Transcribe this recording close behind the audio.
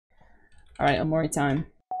Alright, Omori time.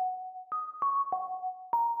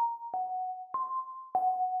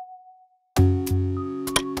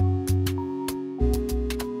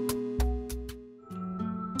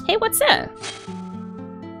 Hey, what's that?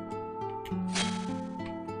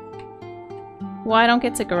 Well, I don't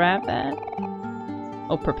get to grab that.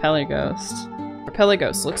 Oh, Propeller Ghost. Propeller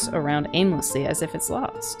Ghost looks around aimlessly as if it's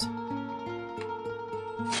lost.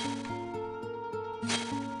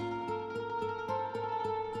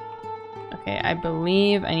 Okay, I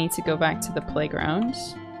believe I need to go back to the playground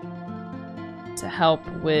to help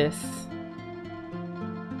with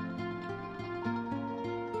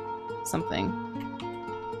something.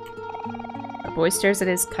 A boy stares at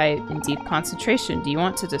his kite in deep concentration. Do you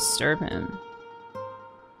want to disturb him?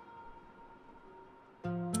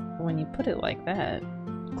 When you put it like that.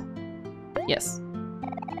 Yes.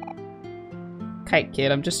 Kite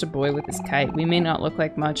kid, I'm just a boy with his kite. We may not look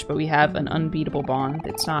like much, but we have an unbeatable bond.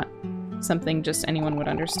 It's not something just anyone would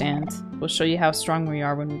understand. We'll show you how strong we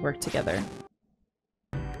are when we work together.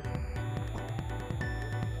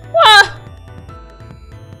 Wah!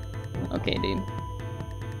 Okay, dude.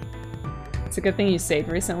 It's a good thing you saved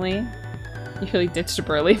recently. You really ditched a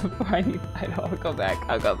burly before I know, I'll go back.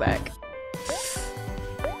 I'll go back.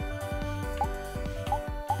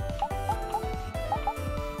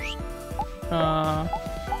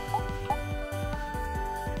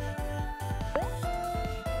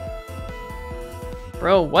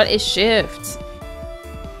 Bro, what is shift?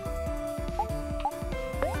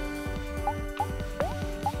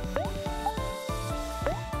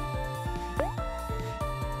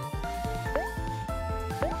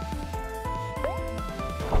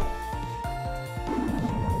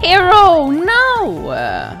 Arrow,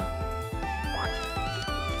 no!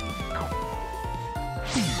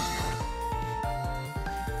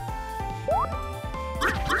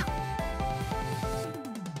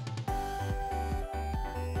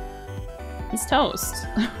 He's toast.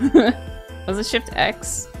 Was it Shift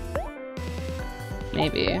X?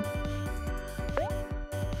 Maybe.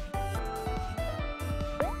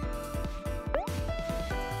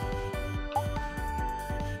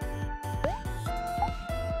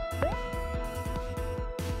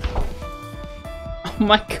 Oh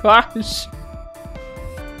my gosh!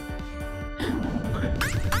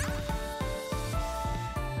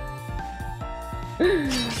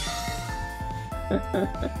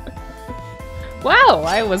 Wow,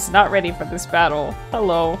 I was not ready for this battle.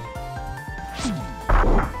 Hello.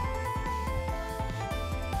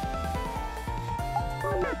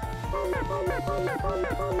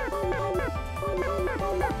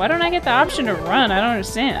 Why don't I get the option to run? I don't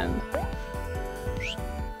understand.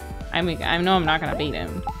 I mean, I know I'm not gonna beat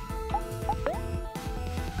him.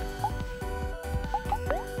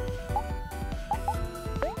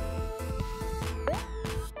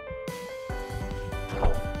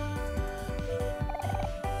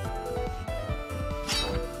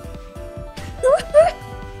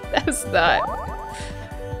 That's not.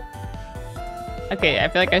 Okay, I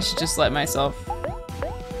feel like I should just let myself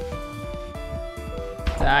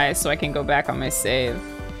die so I can go back on my save.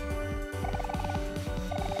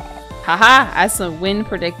 Haha! As the wind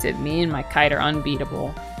predicted, me and my kite are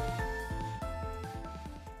unbeatable.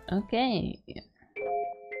 Okay.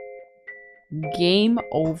 Game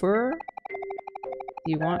over?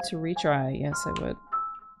 Do you want to retry? Yes, I would.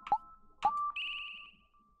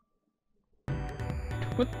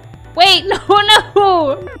 What? Wait! No,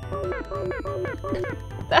 no!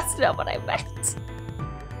 That's not what I meant.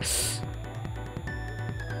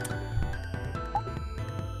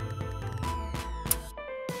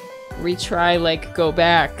 Retry, like, go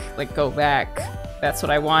back. Like, go back. That's what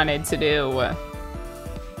I wanted to do.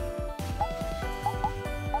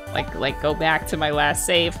 Like, go back to my last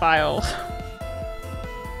save file.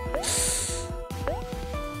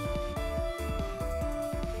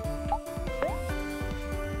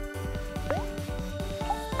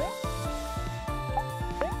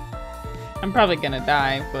 I'm probably gonna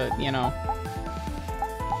die, but, you know.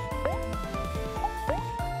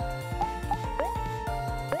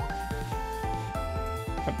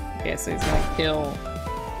 Okay, so he's gonna kill.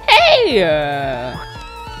 Hey!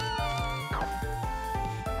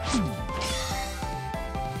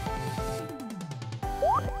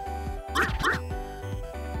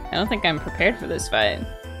 I don't think I'm prepared for this fight.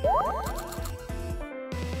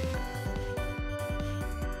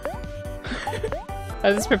 I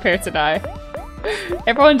was just prepared to die.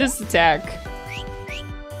 Everyone just attack.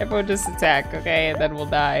 Everyone just attack, okay? And then we'll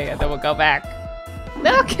die, and then we'll go back.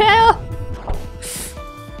 No kill!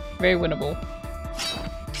 Very winnable.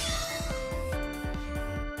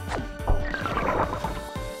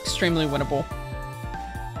 Extremely winnable.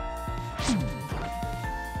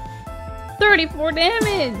 34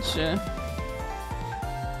 damage!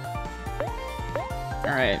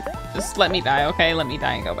 Alright, just let me die, okay? Let me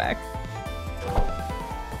die and go back.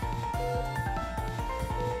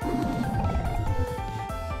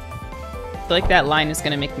 I feel like that line is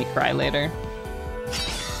gonna make me cry later.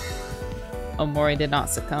 Omori did not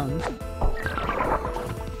succumb.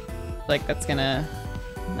 Like that's gonna...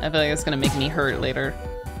 I feel like it's gonna make me hurt later.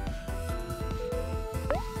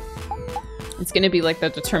 It's gonna be like the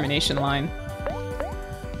determination line.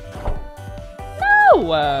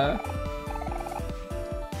 No!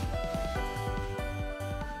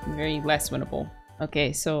 Very less winnable.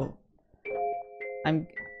 Okay, so...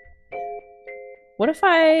 What if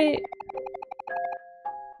I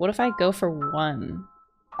go for 1?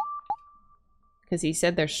 Because he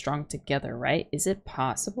said they're strong together, right? Is it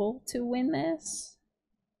possible to win this?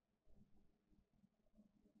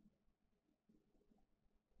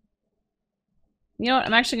 You know what?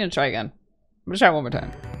 I'm actually gonna try again. I'm gonna try one more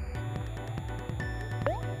time.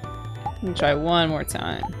 I'm gonna try one more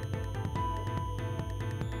time.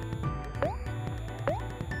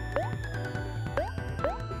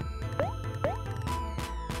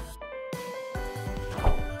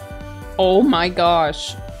 Oh my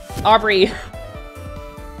gosh. Aubrey!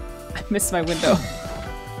 I missed my window.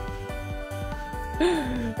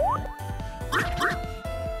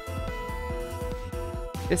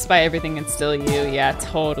 Despite everything and still you. Yeah,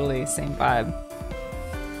 totally same vibe.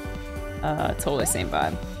 Totally same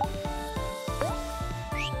vibe.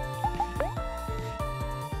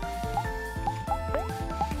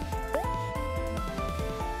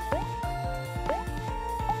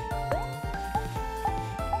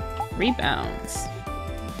 Rebounds.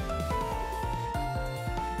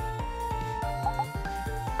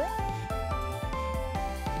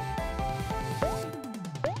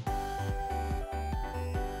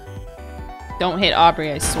 Don't hit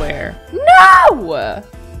Aubrey, I swear. No!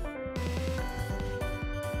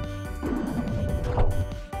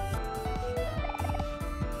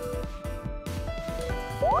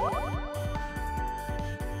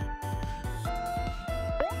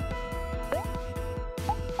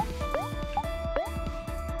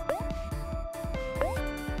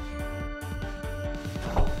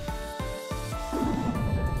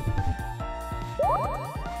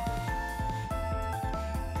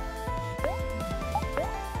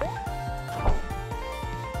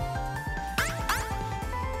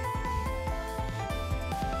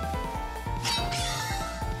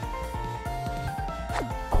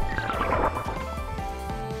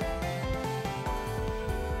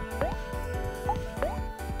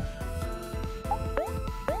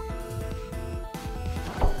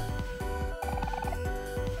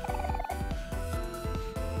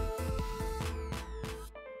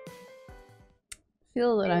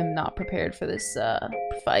 Feel that I'm not prepared for this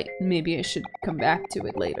fight. Maybe I should come back to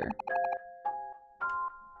it later.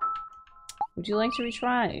 Would you like to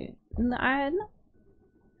retry?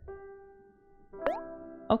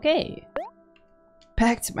 Okay.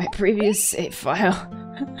 Back to my previous save file.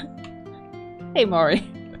 Hey, Mari.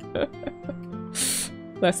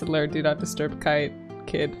 Lesson learned, do not disturb Kite,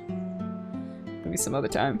 kid. Maybe some other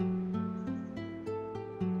time.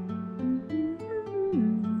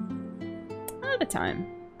 Time.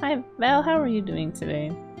 Hi, Val, how are you doing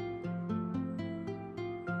today?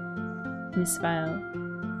 Miss Val.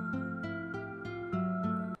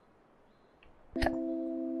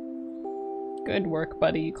 Good work,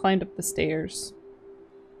 buddy. You climbed up the stairs.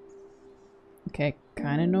 Okay,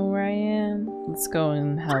 kinda know where I am. Let's go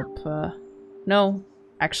and help, No.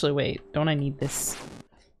 Actually, wait. Don't I need this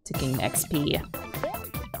to gain XP?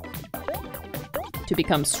 To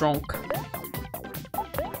become strong.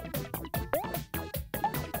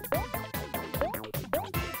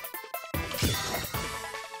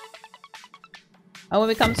 I will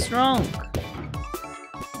become strong.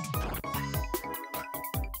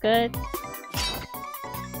 Good.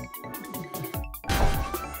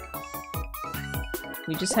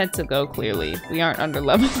 We just had to go, clearly. We aren't under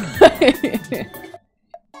level.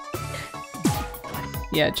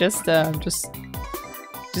 Yeah, just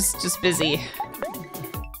busy.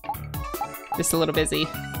 Just a little busy.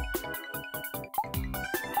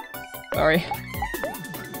 Sorry.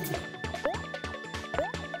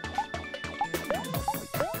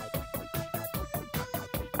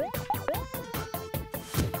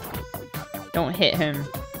 Don't hit him.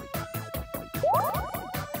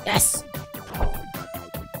 Yes!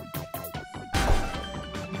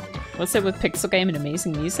 What's it with Pixel Game and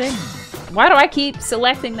amazing music? Why do I keep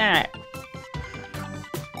selecting that?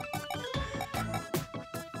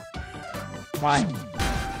 Why?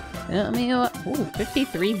 I mean, ooh,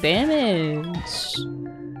 53 damage.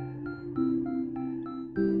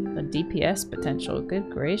 DPS potential. Good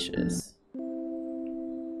gracious.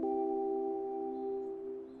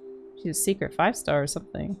 She's a secret 5-star or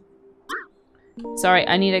something. Sorry,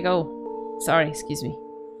 I need to go. Sorry, excuse me.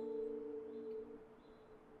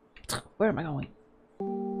 Where am I going?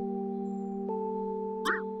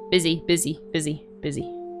 Busy, busy, busy, busy.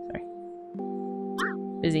 Sorry.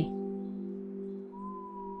 Busy.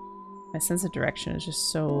 My sense of direction is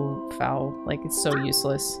just so foul. Like, it's so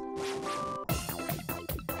useless.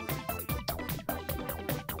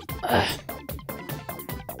 Ugh.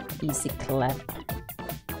 Easy clap.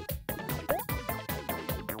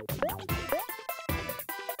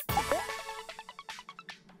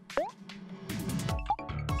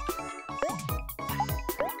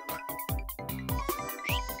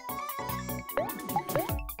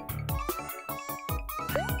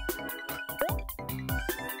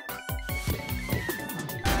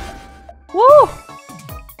 Woo!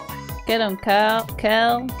 Get him, Cal.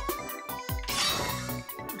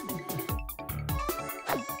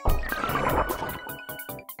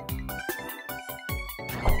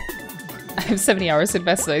 I have 70 hours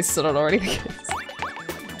invested, I still don't know anything it is.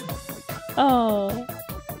 Oh.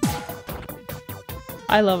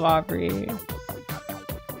 I love Aubrey.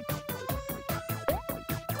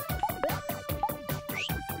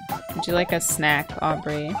 Would you like a snack,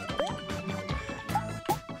 Aubrey?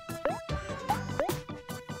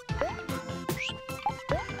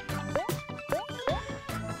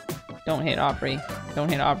 Don't hit Aubrey. Don't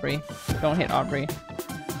hit Aubrey. Don't hit Aubrey.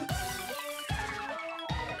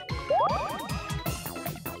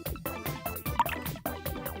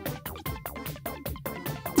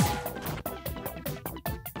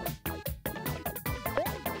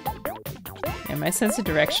 Yeah, my sense of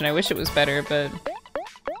direction, I wish it was better, but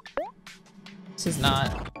this is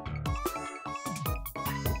not.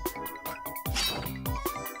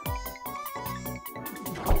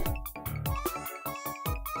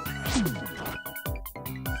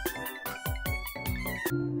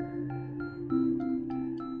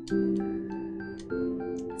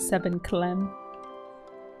 Seven Clem.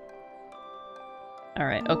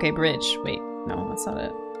 Alright, okay, bridge. Wait, no, that's not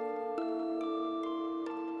it.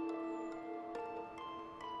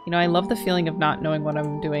 You know, I love the feeling of not knowing what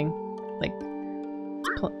I'm doing. Like,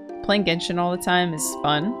 playing Genshin all the time is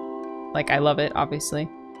fun. Like, I love it, obviously.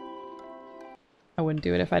 I wouldn't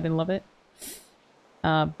do it if I didn't love it.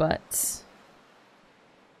 But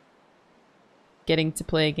getting to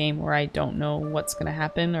play a game where I don't know what's gonna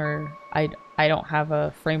happen, or I don't have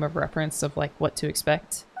a frame of reference of like what to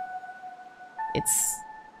expect.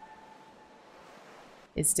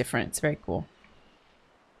 It's different. It's very cool.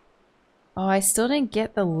 Oh, I still didn't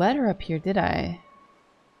get the letter up here, did I?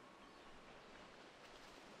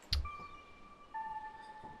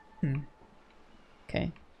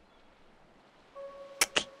 Okay.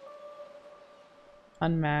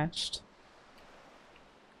 Unmatched.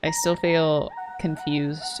 I still feel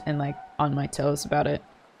confused and like on my toes about it.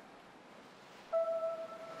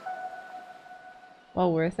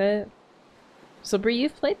 Well worth it. So Bree,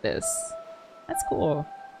 you've played this. That's cool.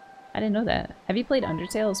 I didn't know that. Have you played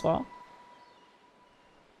Undertale as well?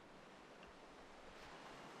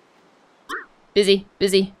 Busy,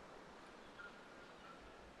 busy.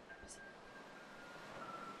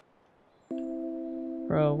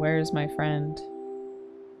 Bro, where's my friend?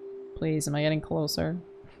 Please, am I getting closer?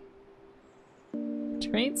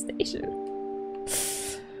 Train station.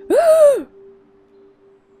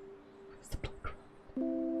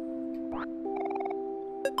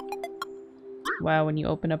 Wow, when you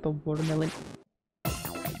open up a watermelon.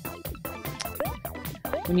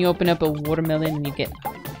 When you open up a watermelon and you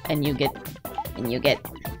get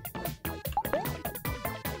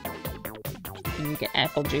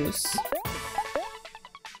apple juice.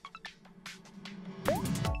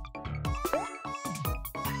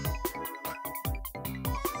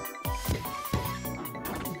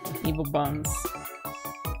 Evil buns.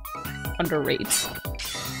 Underrated.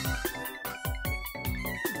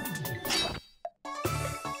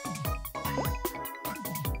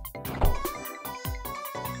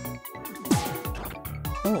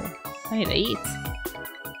 Oh, I need to eat.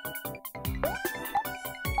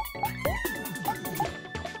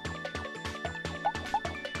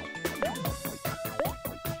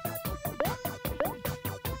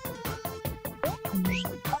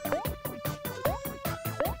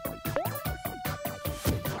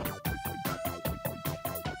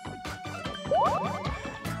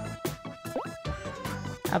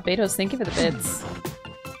 Betos, thank you for the bits.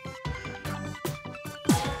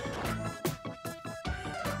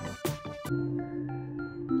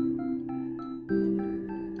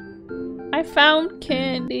 I found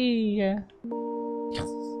candy! Yes.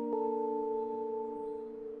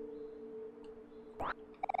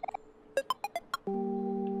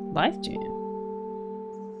 Life Jam.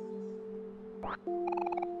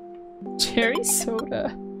 Cherry soda.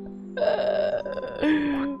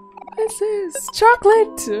 What's this?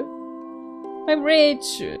 Chocolate! I'm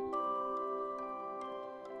rich!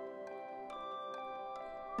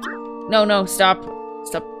 No, no, stop.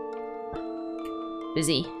 Stop.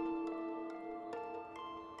 Busy.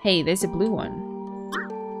 Hey, there's a blue one.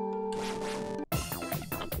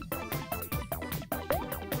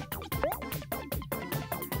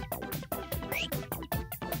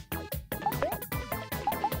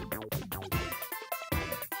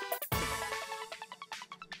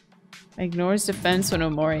 Ignores defense when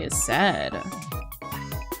Omori is sad.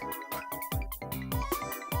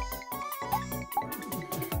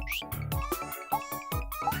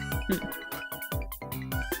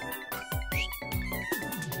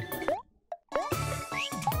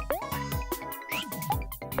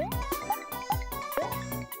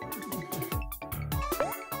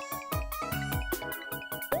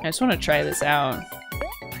 I just want to try this out.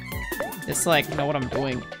 Just like know what I'm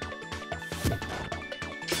doing.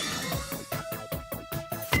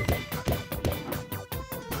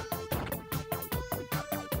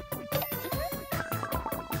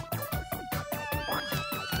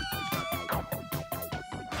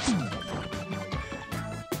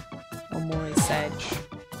 Omori Sedge.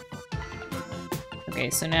 Okay,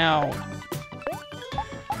 so now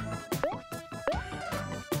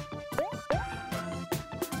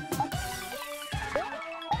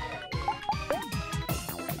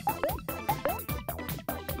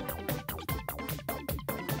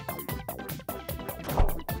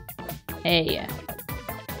hey.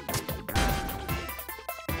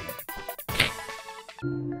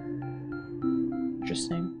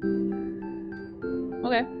 Interesting.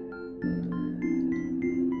 Okay.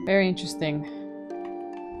 Very interesting.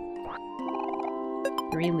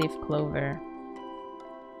 3-leaf clover.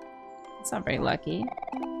 It's not very lucky.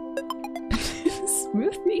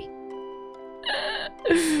 Smoothie.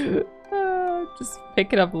 Just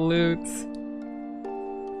picking up loot.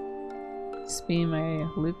 Just being my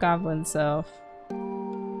loot goblin self.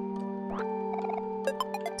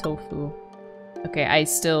 Tofu. Okay, I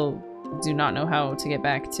still do not know how to get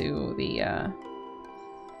back to the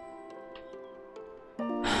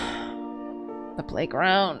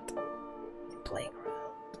playground. The playground.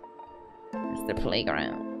 It's the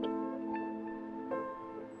playground.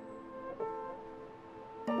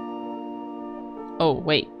 Oh,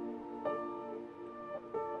 wait.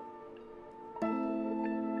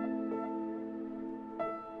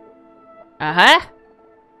 Uh-huh.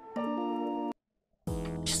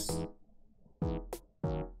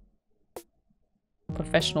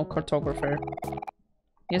 Professional cartographer.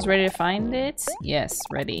 You guys ready to find it? Yes,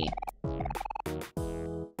 ready.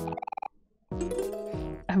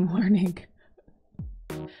 I'm learning.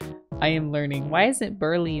 I am learning. Why is it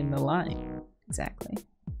Burly in the line? Exactly.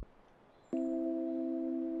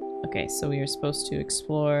 Okay, so we are supposed to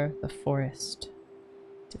explore the forest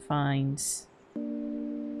to find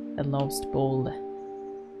a lost bowl.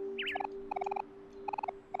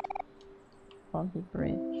 Foggy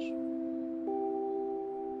Bridge.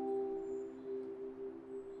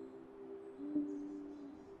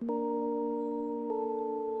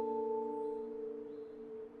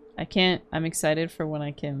 I'm excited for when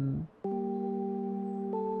I can,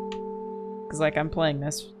 because like I'm playing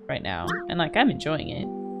this right now and like I'm enjoying it,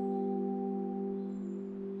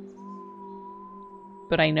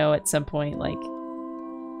 but I know at some point like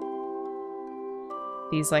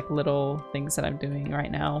these like little things that I'm doing right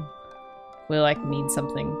now will like mean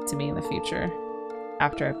something to me in the future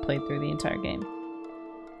after I've played through the entire game.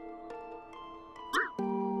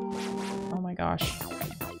 Oh my gosh.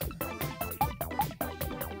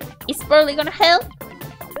 Is Burly gonna help?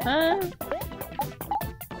 Huh?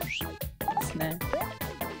 Snap.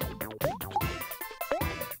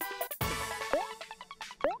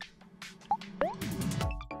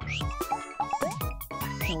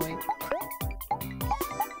 Oh wait.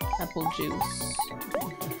 Apple juice.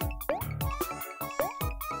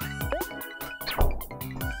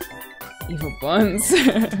 Evil buns.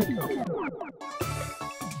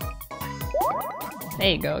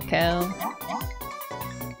 There you go, Kel.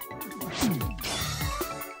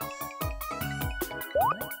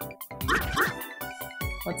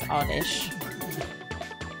 What's oddish?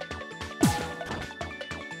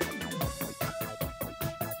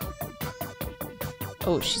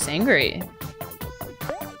 Oh, she's angry.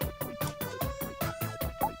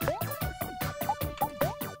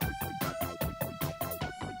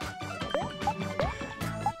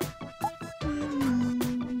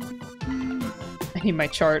 I need my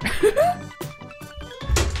chart.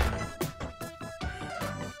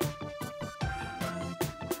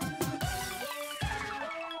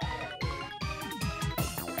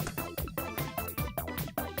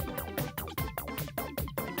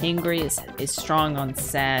 Angry is strong on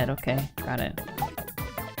sad. Okay, got it.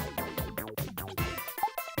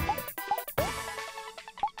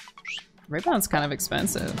 Rebound's kind of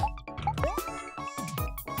expensive.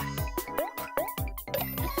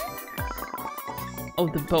 Oh,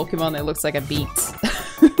 the Pokemon that looks like a beet.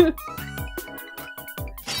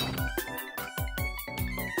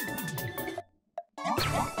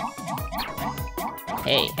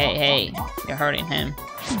 Hey, hey, hey. You're hurting him.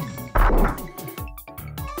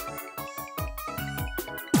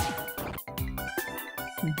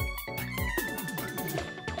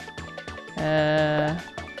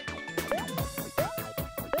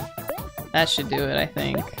 That should do it, I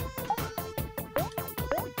think.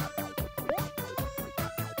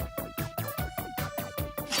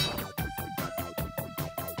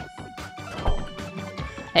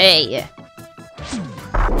 Hey!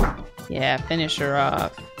 Yeah, finish her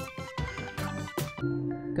off.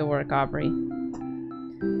 Good work, Aubrey.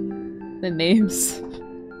 The names.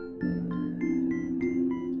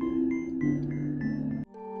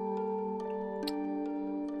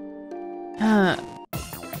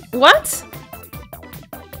 What?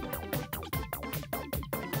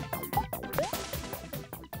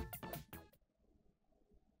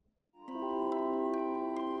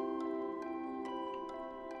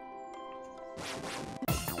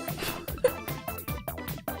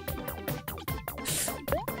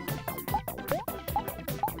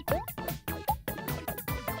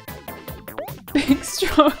 Big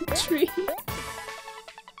strong tree.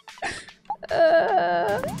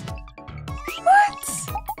 What?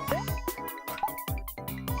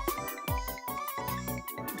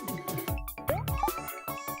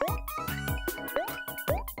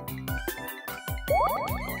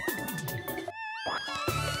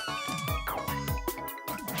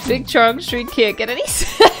 Big strong tree can't get any sense.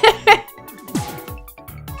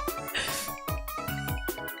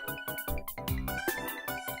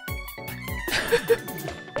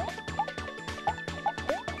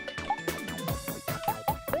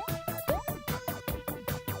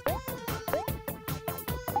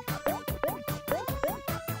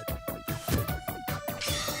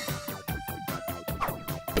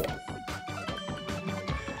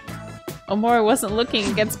 Omori wasn't looking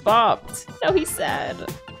and gets bopped. No, he's sad.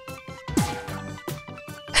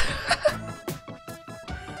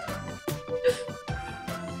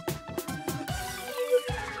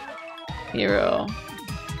 Hero.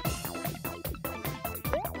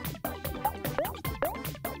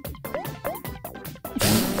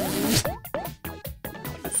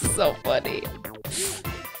 This is so funny.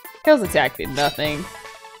 Kale's attack did nothing.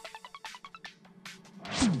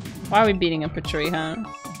 Why are we beating up a tree, huh?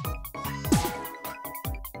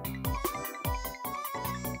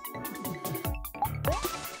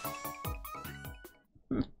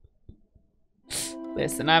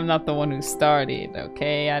 Listen, I'm not the one who started,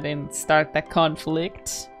 okay? I didn't start that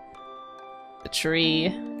conflict. The tree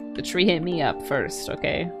hit me up first,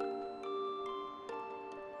 okay?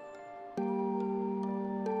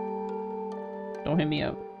 Don't hit me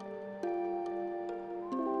up.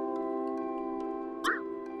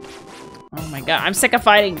 Oh my god, I'm sick of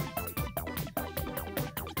fighting!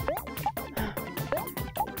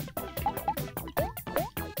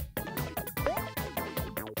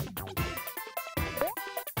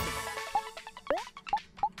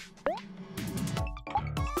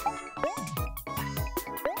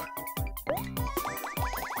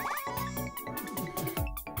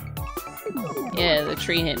 Yeah, the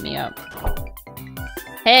tree hit me up.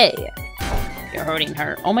 Hey! You're hurting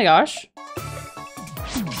her. Oh my gosh.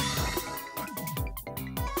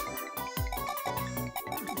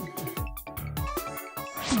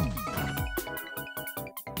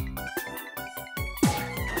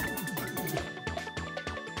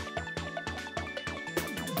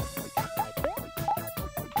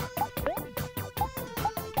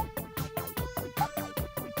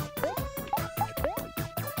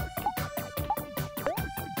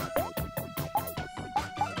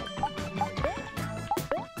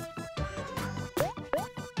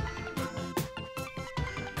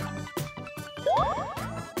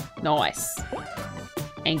 Nice.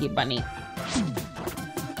 Angry bunny.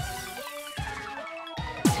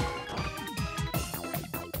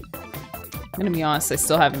 I'm gonna be honest, I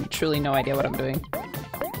still have truly no idea what I'm doing.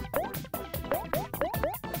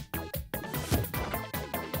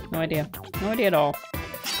 No idea. No idea at all.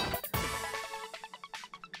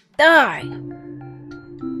 Die!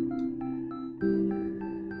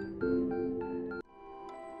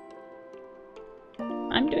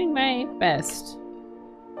 I'm doing my best.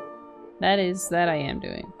 That I am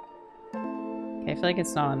doing. Okay, I feel like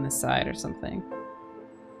it's not on this side or something.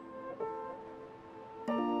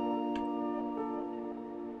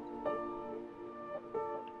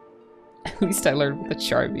 At least I learned what the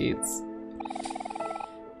chart means.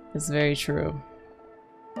 It's very true.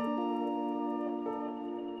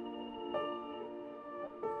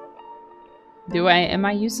 Am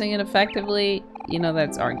I using it effectively? You know,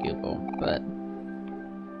 that's arguable, but...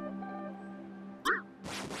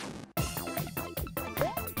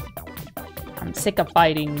 I'm sick of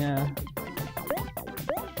fighting,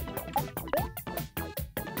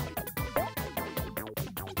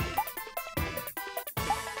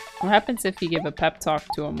 What happens if you give a pep talk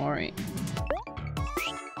to Omori?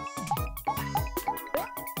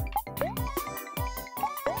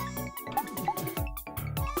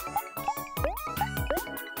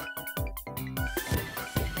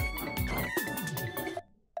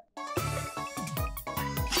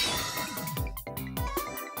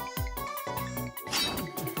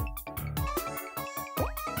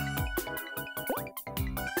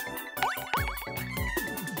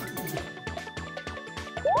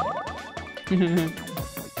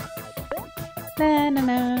 Na, na,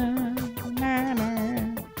 na, na, na.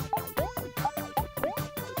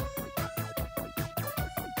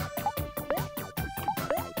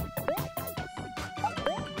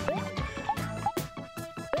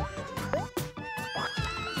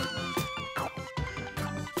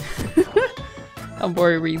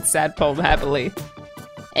 Omori reads sad poem happily.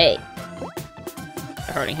 Hey.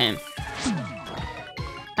 They're hurting him.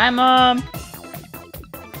 Hi, Mom!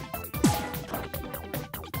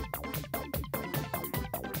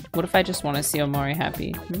 What if I just want to see Omori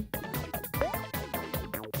happy? Hmm?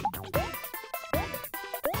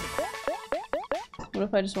 What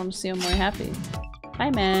if I just want to see Omori happy?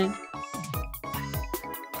 Hi, man.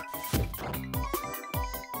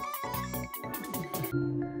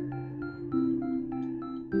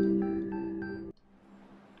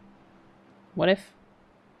 What if...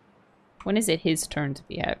 When is it his turn to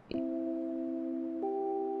be happy?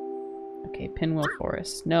 Okay, Pinwheel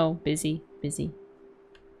Forest. No, busy, busy.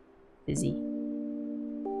 Busy.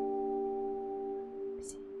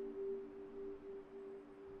 Busy.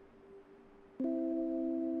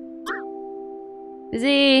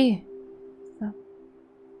 Busy! Stop.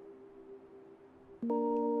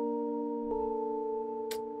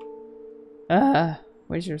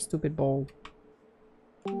 Where's your stupid bowl?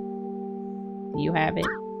 Do you have it?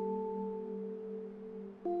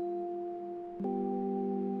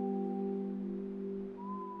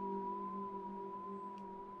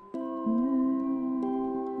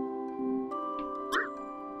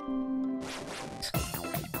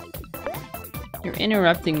 You're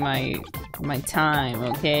interrupting my time,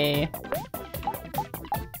 okay?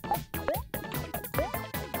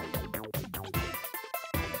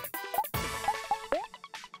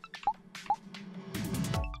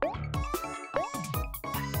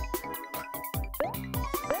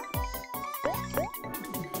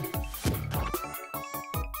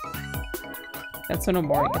 That's when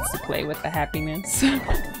Omori gets to play with the happiness.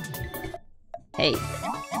 Hey,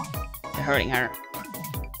 you're hurting her.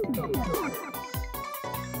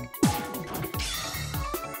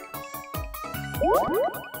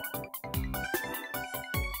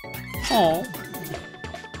 Oh,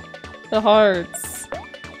 the hearts.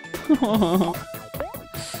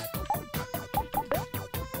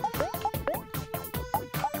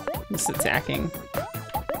 Just attacking.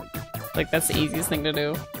 Like, that's the easiest thing to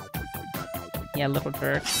do. Yeah, little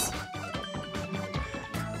jerks.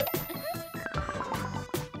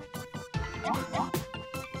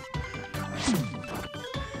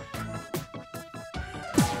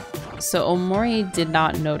 So Omori did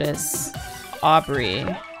not notice Aubrey.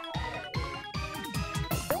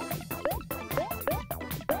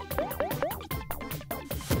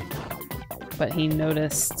 But he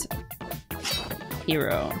noticed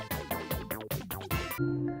Hero.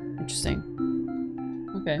 Interesting.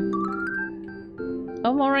 Okay.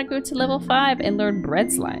 Omori grew to level 5 and learned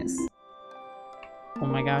bread slice. Oh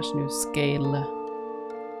my gosh, new scale.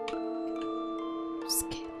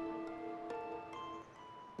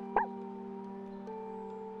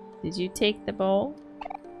 Did you take the bowl?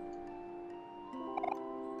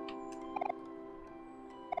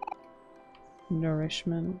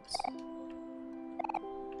 Nourishment.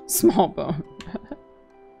 Small bone.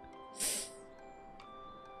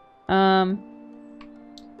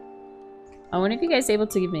 I wonder if you guys are able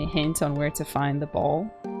to give me a hint on where to find the ball.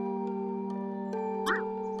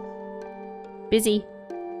 Busy.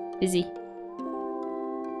 Busy.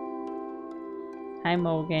 Hi,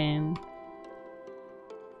 Morgan.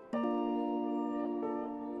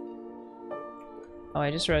 Oh,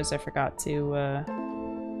 I just realized I forgot to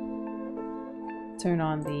turn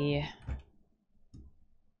on the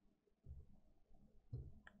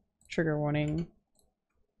trigger warning.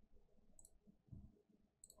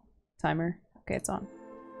 Timer. Okay, it's on.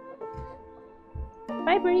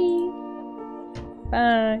 Bye, Bree.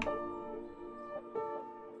 Bye.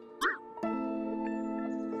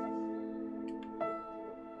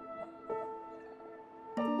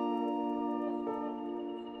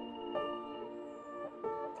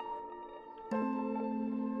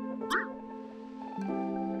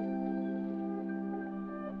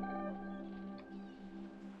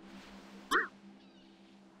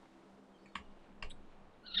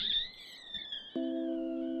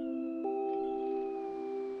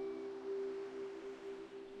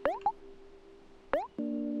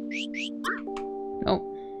 Oh.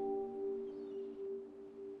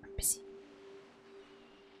 I'm busy.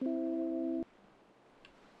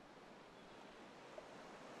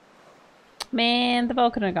 Man, the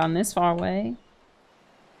ball couldn't have gone this far away.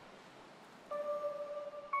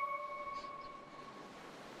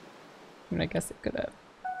 I mean, I guess it could have.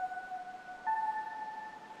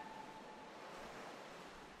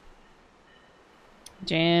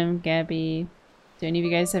 Jam, Gabby. Do any of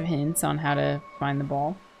you guys have hints on how to find the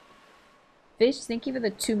ball? Fish, thank you for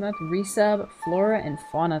the 2-month resub. Flora and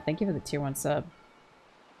Fauna, thank you for the tier 1 sub.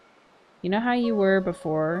 You know how you were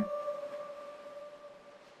before?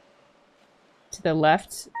 To the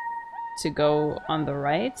left to go on the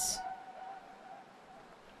right?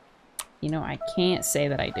 You know, I can't say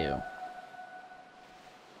that I do.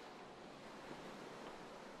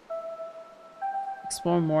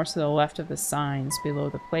 Explore more to the left of the signs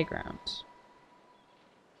below the playground.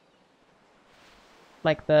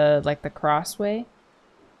 Like the crossway?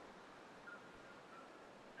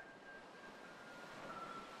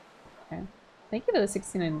 Okay. Thank you for the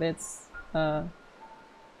 69 bits,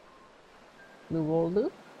 Luoldu?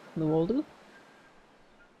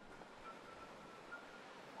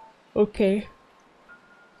 Okay.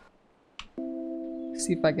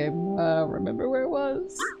 See if I can remember where it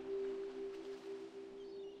was.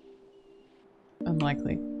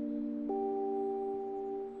 Unlikely.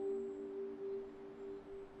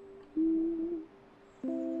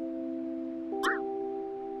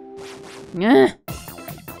 Yeah.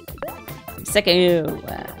 I'm sick of you.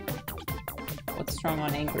 What's strong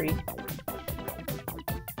on angry?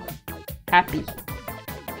 Happy.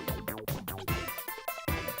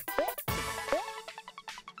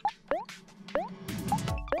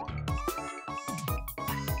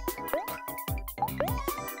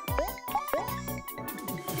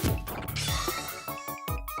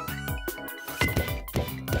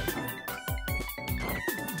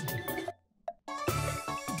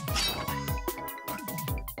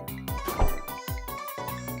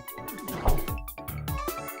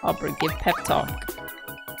 Aubrey, give pep talk.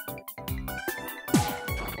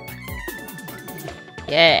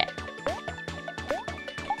 Yeah.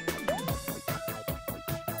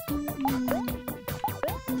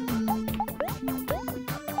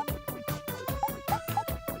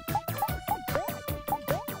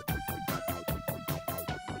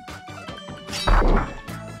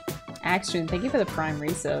 Axtron, thank you for the Prime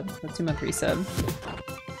resub, the 2-month resub.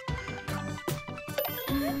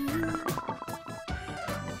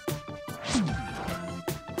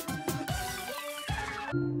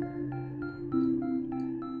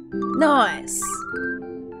 Nice!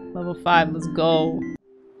 Level 5, let's go.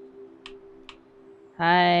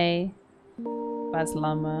 Hi,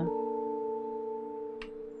 Bazlama.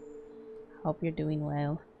 Hope you're doing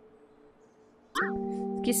well.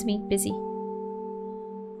 Excuse me, busy.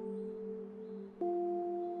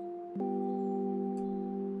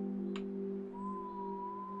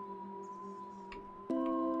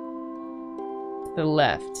 To the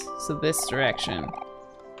left, so this direction.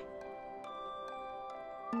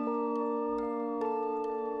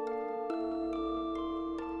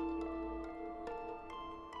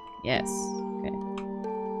 Yes. Okay.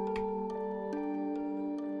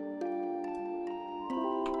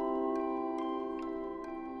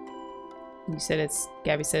 You said it's...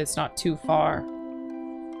 Gabby said it's not too far.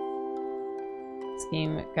 This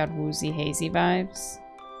game got woozy, hazy vibes.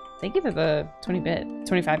 Thank you for the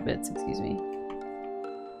 25 bits, excuse me.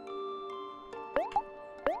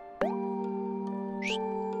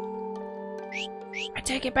 I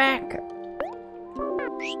take it back!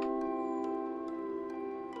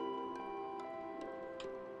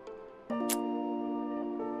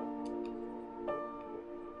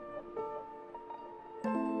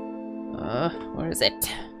 Where is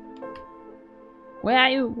it? Where are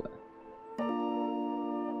you?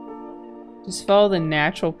 Just follow the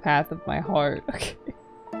natural path of my heart. Okay.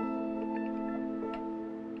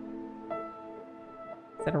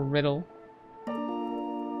 Is that a riddle?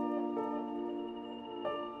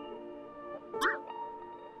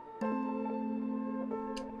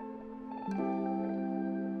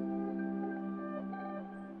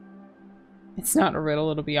 It's not a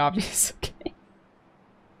riddle, it'll be obvious. Okay.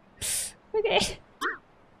 Okay.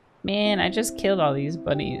 Man, I just killed all these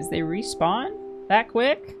bunnies. They respawn? That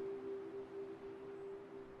quick?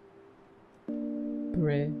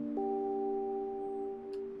 Bruh.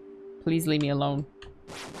 Please leave me alone.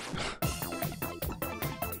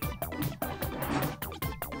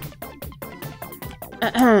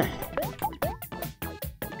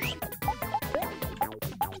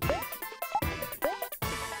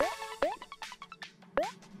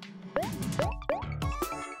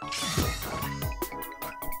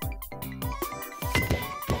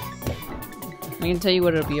 I can tell you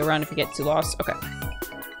what it'll be around if you get too lost. Okay.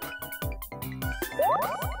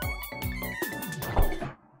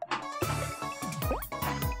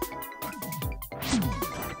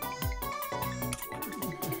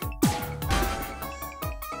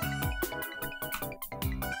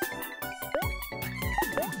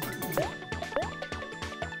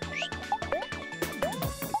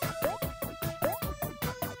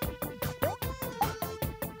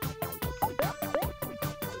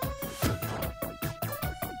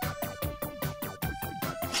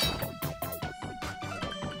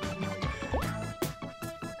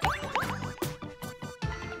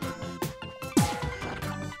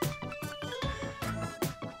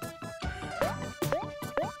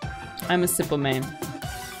 I'm a simple man.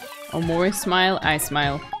 Omori smile, I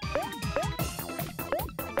smile.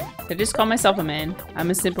 I just call myself a man.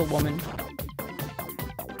 I'm a simple woman.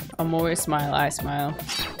 Omori smile, I smile.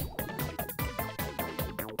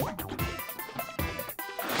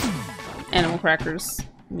 Animal crackers.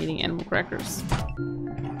 I'm eating animal crackers.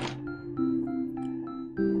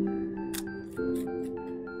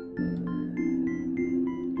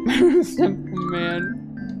 Simple man.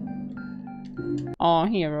 Aw,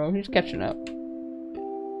 hero, he's catching up.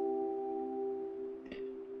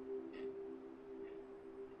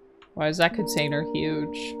 Why is that container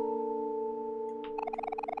huge?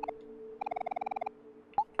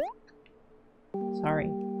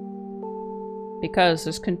 Sorry. Because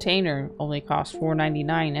this container only costs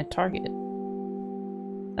 $4.99 at Target.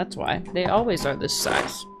 That's why. They always are this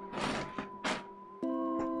size.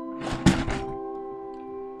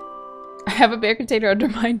 I have a bear container under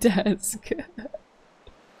my desk.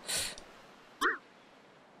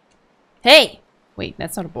 Hey! Wait,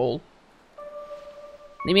 that's not a bowl.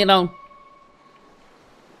 Leave me alone.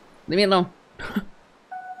 Leave me alone.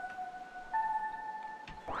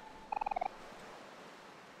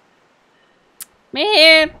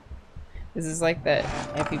 Man! This is like that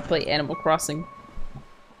if you play Animal Crossing.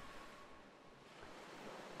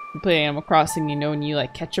 You play Animal Crossing, you know, when you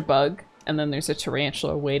like catch a bug and then there's a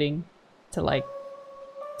tarantula waiting to like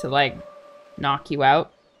knock you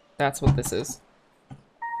out. That's what this is.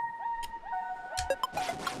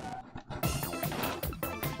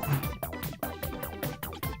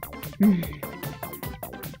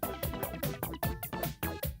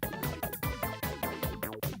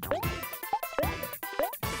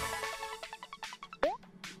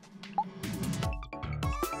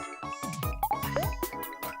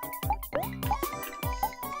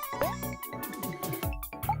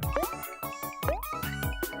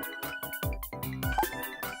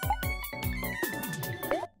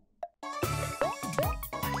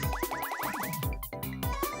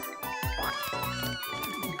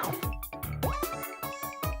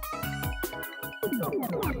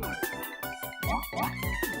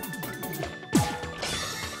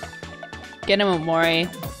 Get him, Omori.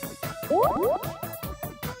 Woo!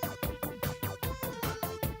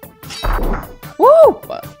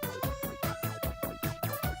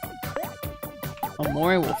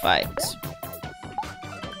 Omori will fight.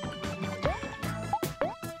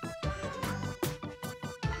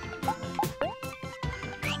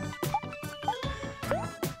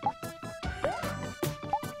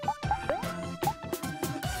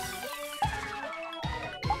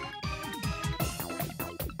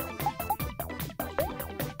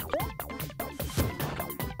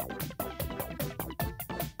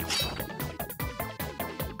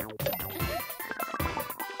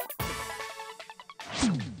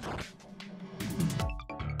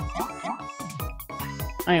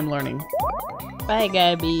 I am learning. Bye,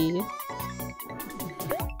 Gabby.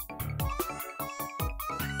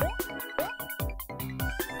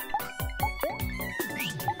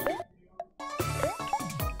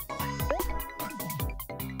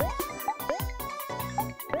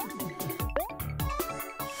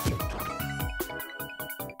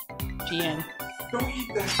 GN. Don't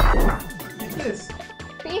eat that. Eat this.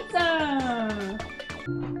 Pizza!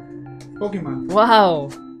 Pokemon. Wow.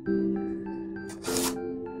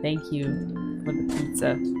 Thank you for the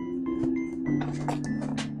pizza.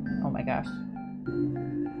 Oh my my gosh.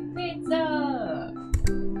 Pizza!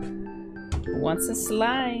 Who wants a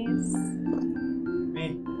slice?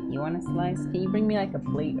 Me. You want a slice? Can you bring me like a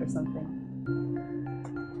plate or something?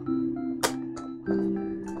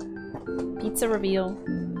 Pizza reveal.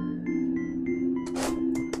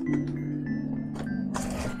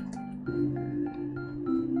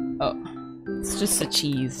 Oh, it's just a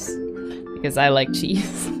cheese. Because I like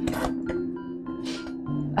cheese.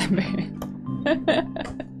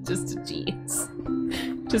 Just a cheese.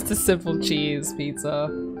 Just a simple cheese pizza.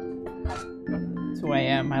 That's who I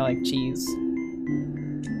am. I like cheese.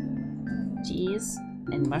 Cheese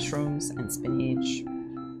and mushrooms and spinach.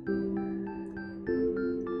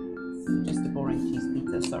 Just a boring cheese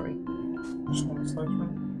pizza, sorry. Just want a slice,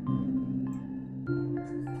 man.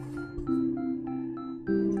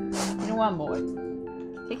 You don't want more?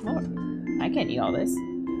 Take more. I can't eat all this.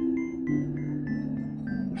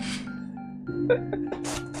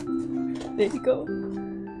 There you go.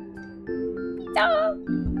 Pizza!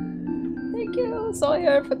 Thank you,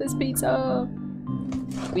 Sawyer, for this pizza.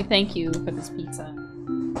 We thank you for this pizza.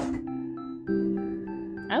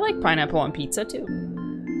 I like pineapple on pizza too.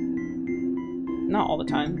 Not all the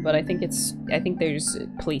time, but I think there's a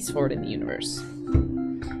place for it in the universe.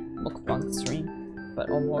 Mukbang stream, but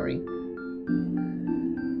Omori.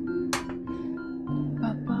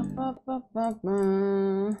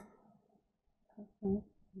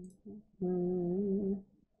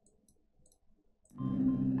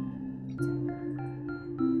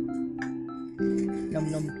 Nom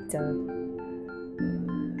nom pizza.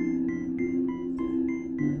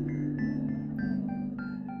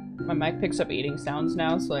 My mic picks up eating sounds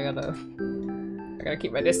now, so I gotta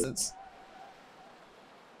keep my distance.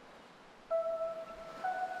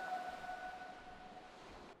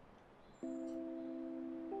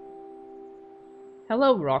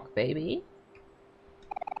 Hello, rock baby.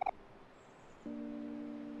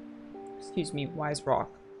 Excuse me, wise rock.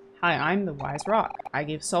 Hi, I'm the wise rock. I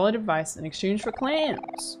give solid advice in exchange for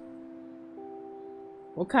clams.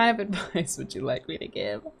 What kind of advice would you like me to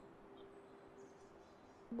give?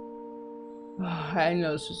 I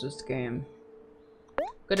know this is just a game.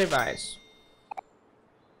 Good advice.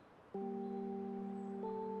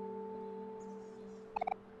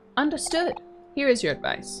 Understood. Here is your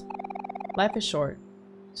advice. Life is short,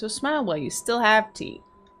 so smile while you still have teeth.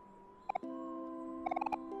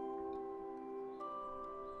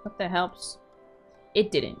 Hope that helps. It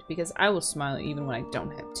didn't, because I will smile even when I don't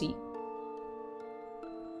have teeth.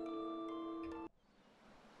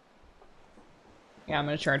 Yeah, I'm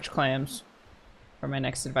gonna charge clams for my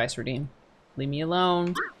next advice redeem. Leave me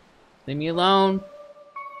alone. Leave me alone.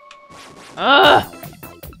 Ugh!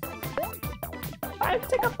 I'm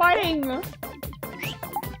sick of fighting!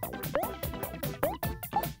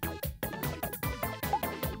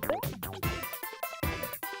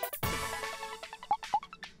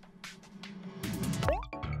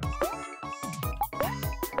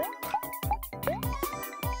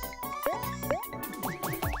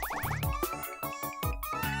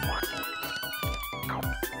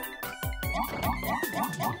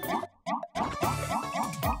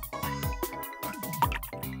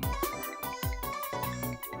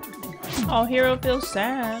 Oh, Hero feels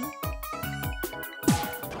sad.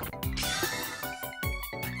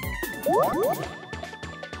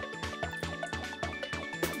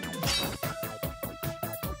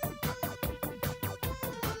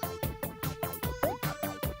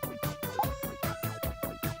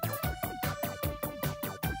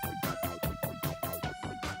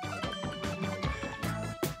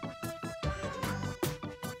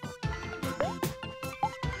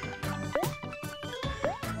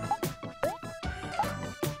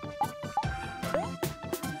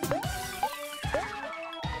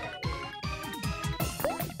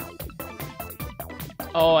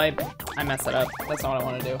 Oh, I messed it up. That's not what I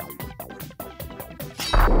want to do.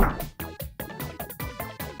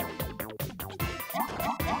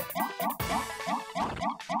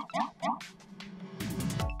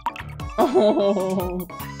 Oh.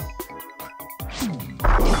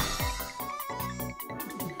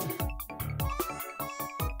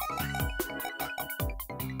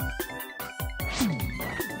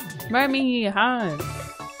 Mommy, hi.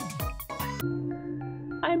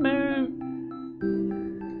 Hi, Mom.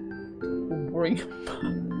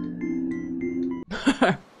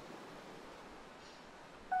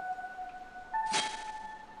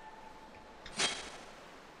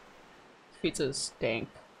 Pizza stank.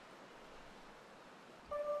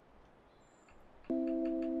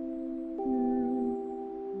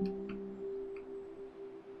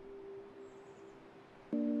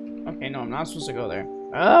 Okay, no, I'm not supposed to go there.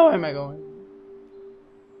 Oh, where am I going?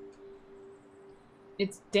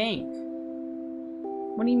 It's dank.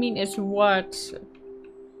 What do you mean it's what?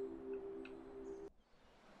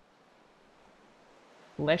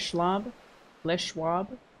 Leschwab? Leschwab?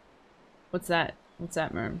 What's that? What's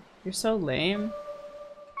that, Merm? You're so lame.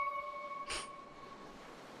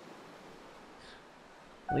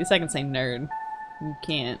 At least I can say nerd. You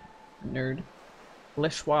can't. Nerd.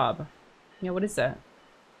 Leschwab. Yeah, what is that?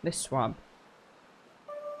 Leschwab.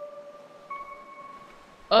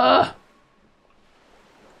 Ugh!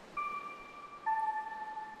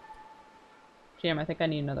 Jam, I think I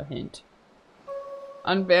need another hint.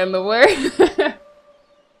 Unban the word.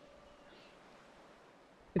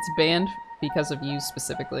 It's banned because of you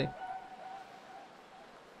specifically.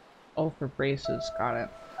 Oh, for braces. Got it.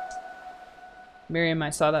 Miriam, I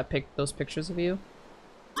saw that those pictures of you.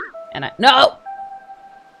 And No!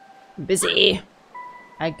 I'm busy.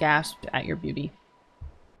 I gasped at your beauty.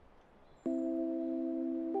 Can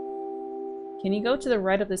you go to the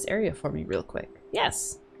right of this area for me real quick?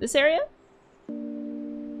 Yes. This area?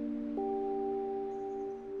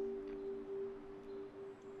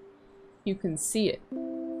 You can see it.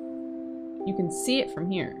 You can see it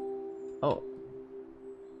from here. Oh.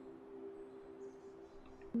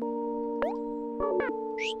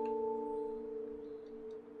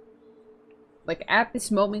 Like at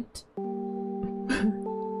this moment.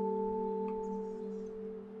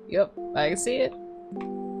 Yep, I can see it.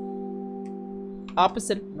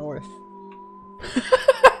 Opposite of north.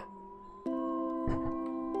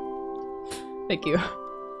 Thank you.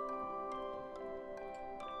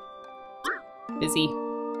 Busy.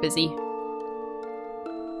 Busy.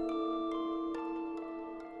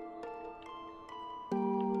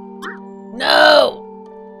 No!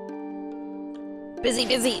 Busy,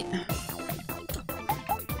 busy.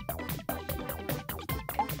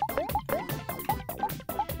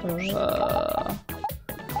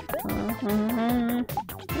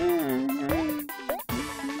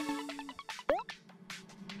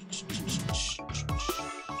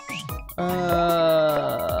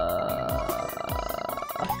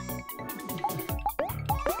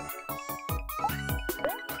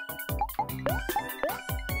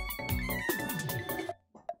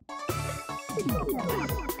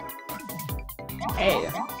 Hey.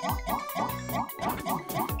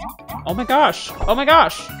 Oh my gosh. Oh my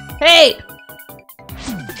gosh. Hey!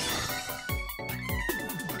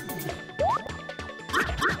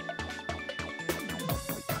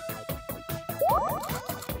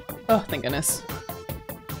 Oh, thank goodness.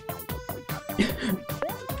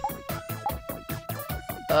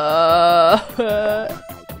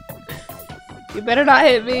 You better not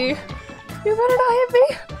hit me. You better not hit me.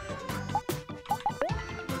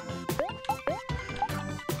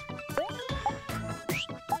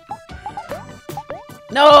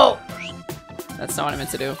 No! That's not what I meant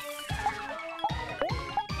to do.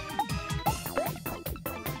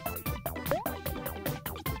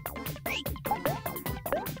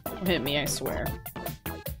 Don't hit me, I swear.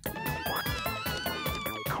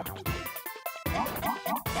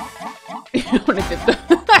 You don't want to get the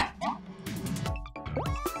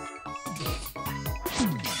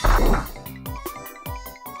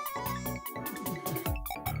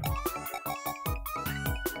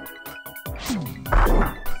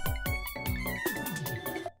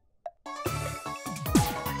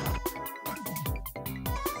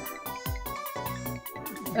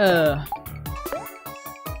That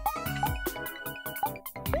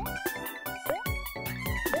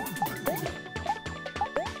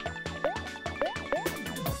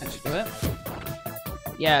should do it.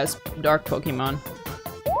 Yeah, it's dark Pokemon.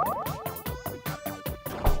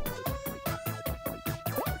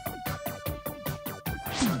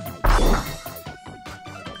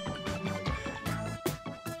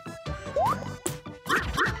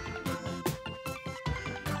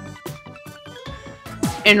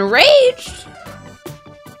 Enraged?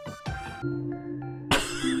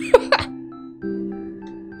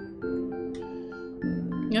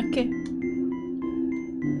 Okay.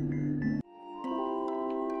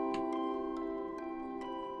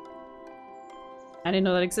 I didn't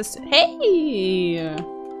know that existed. Hey!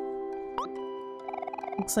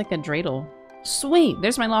 Looks like a dreidel. Sweet!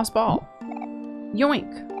 There's my lost ball.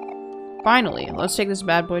 Yoink! Finally, let's take this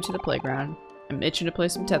bad boy to the playground. I'm itching to play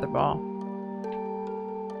some tetherball.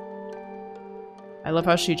 I love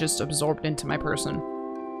how she just absorbed into my person.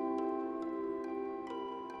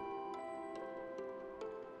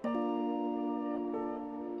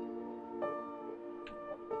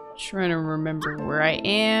 Trying to remember where I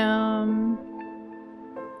am.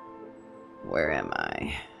 Where am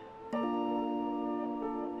I?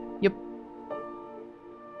 Yep.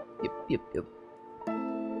 Yep, yep, yep.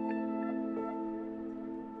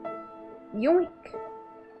 Yoink!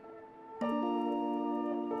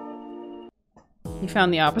 You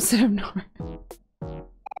found the opposite of north.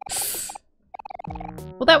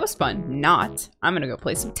 Well, that was fun. Not. I'm gonna go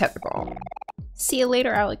play some tetherball. See you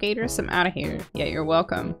later, alligators. I'm out of here. Yeah, you're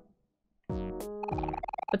welcome.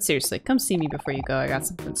 But seriously, come see me before you go. I got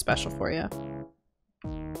something special for you.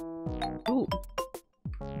 Ooh.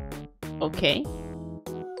 Okay.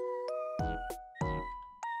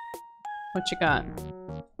 What you got?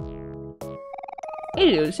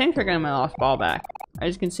 Hey dude, thanks for getting my lost ball back.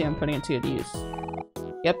 As you can see, I'm putting it to good use.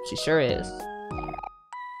 Yep, she sure is.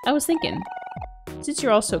 I was thinking, since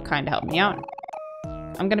you're all so kind to help me out,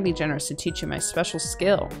 I'm gonna be generous and teach you my special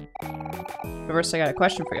skill. But first, I got a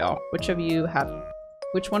question for y'all. Which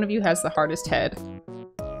one of you has the hardest head?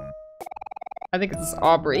 I think it's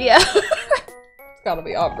Aubrey. Yeah, it's gotta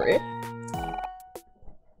be Aubrey.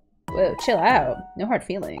 Whoa, chill out. No hard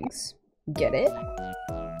feelings. Get it?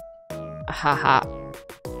 Haha.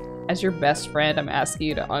 As your best friend, I'm asking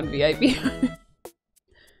you to un-VIP.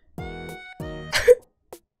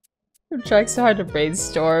 I'm trying so hard to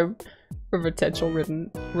brainstorm for potential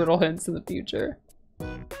riddle hints in the future.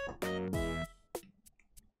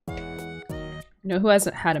 You know who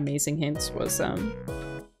hasn't had amazing hints was,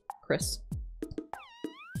 Chris.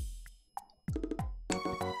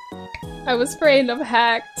 I was afraid I'm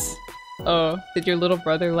hacked. Oh, did your little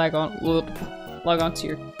brother log onto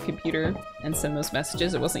your computer and send those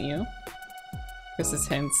messages? It wasn't you? Chris's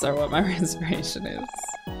hints are what my inspiration is.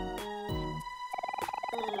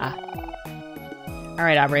 Ah.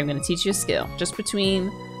 Alright, Aubrey, I'm gonna teach you a skill. Just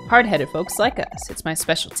between hard-headed folks like us. It's my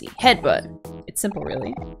specialty. Headbutt. It's simple,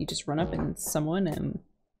 really. You just run up in someone and...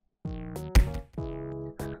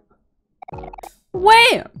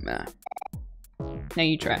 Wham! Now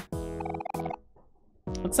you try.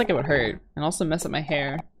 Looks like it would hurt, and also mess up my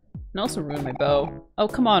hair, and also ruin my bow. Oh,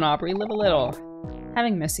 come on, Aubrey, live a little.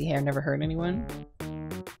 Having messy hair never hurt anyone.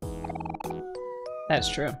 That's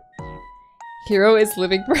true. Hero is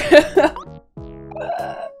living forever.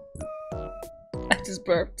 I just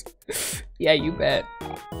burped. Yeah, you bet.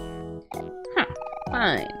 Huh,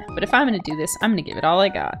 fine. But if I'm gonna do this, I'm gonna give it all I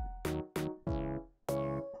got.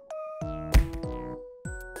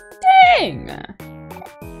 Dang!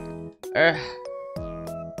 Ugh.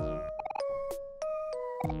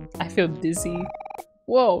 I feel dizzy.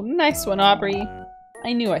 Whoa, nice one, Aubrey.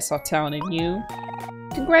 I knew I saw talent in you.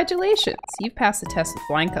 Congratulations, you've passed the test with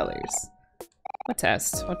flying colors. What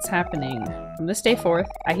test? What's happening? From this day forth,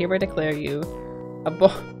 I hereby declare you a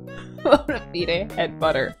bona fide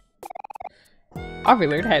headbutter. Aubrey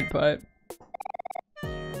learned headbutt.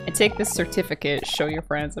 And take this certificate, show your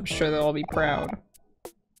friends, I'm sure they'll all be proud.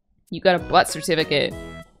 You got a butt certificate.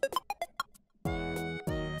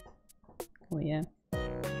 Oh yeah.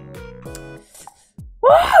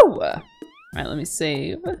 Woo! Alright, let me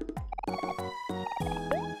save.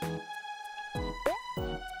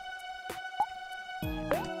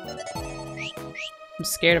 I'm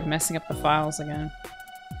scared of messing up the files again.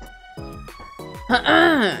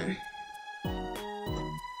 I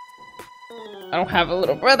don't have a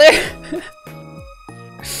little brother.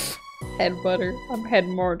 Head butter. I'm head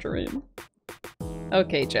margarine.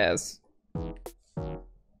 Okay, Jazz.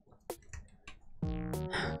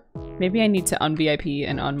 Maybe I need to un-VIP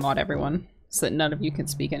and unmod everyone so that none of you can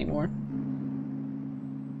speak anymore.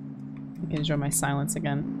 I can enjoy my silence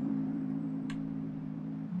again.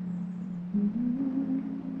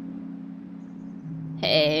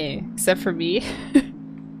 Hey, except for me.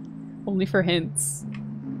 Only for hints.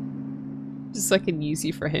 Just so I can use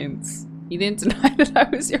you for hints. You didn't deny that I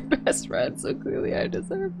was your best friend, so clearly I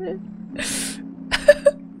deserve it.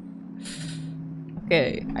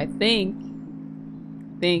 Okay, I think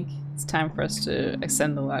it's time for us to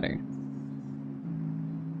ascend the ladder.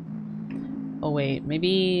 Oh wait,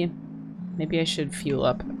 maybe I should fuel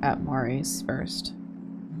up at Mari's first.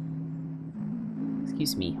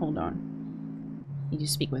 Excuse me, hold on. Need to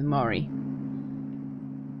speak with Omori.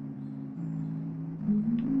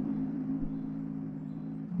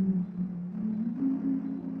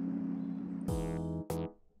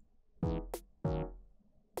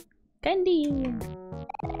 Candy!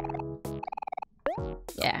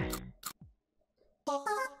 Yeah.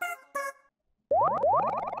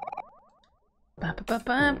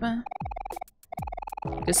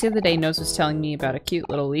 Just the other day, Nose was telling me about a cute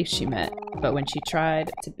little leaf she met, but when she tried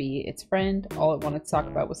to be its friend, all it wanted to talk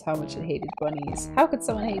about was how much it hated bunnies. How could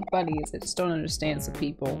someone hate bunnies? I just don't understand some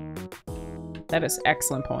people. That is an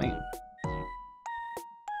excellent point.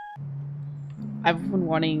 I've been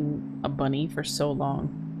wanting a bunny for so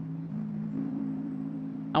long.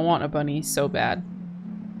 I want a bunny so bad.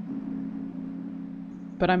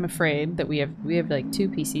 but I'm afraid that we have like 2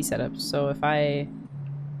 PC setups. So if I'm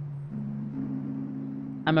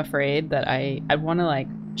afraid that I'd want to like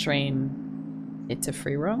train it to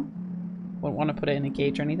free roam. Wouldn't want to put it in a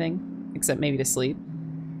cage or anything, except maybe to sleep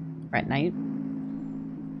or at night.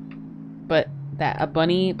 But that a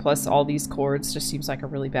bunny plus all these cords just seems like a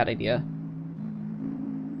really bad idea.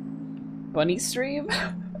 Bunny stream?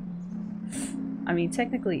 I mean,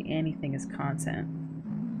 technically anything is content.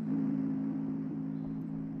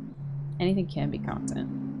 Anything can be content.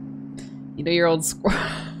 You know your old squirrel.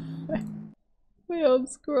 My old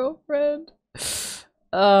squirrel friend.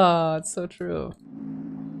 Oh, it's so true.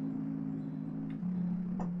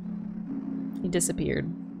 He disappeared.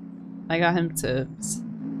 I got him to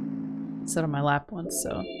sit on my lap once,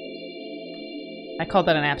 so I called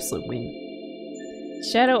that an absolute win.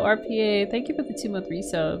 Shadow RPA, thank you for the 2-month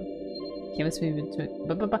resub. Can't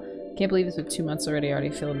believe it's been 2 months already. I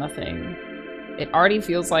already feel nothing. It already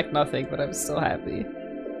feels like nothing, but I'm still happy.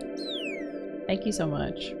 Thank you so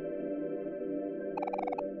much.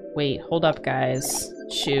 Wait, hold up, guys.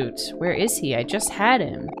 Shoot, where is he? I just had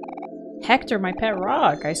him. Hector, my pet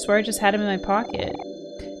rock. I swear I just had him in my pocket.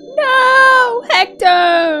 No!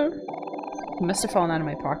 Hector! He must have fallen out of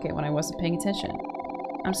my pocket when I wasn't paying attention.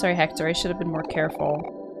 I'm sorry, Hector. I should have been more careful.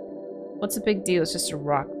 What's the big deal? It's just a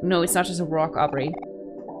rock. No, it's not just a rock, Aubrey.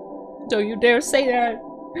 Don't you dare say that!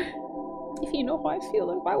 If you know how I feel,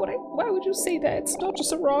 then why would you say that? It's not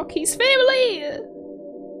just a rock. He's family!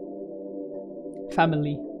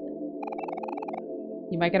 Family.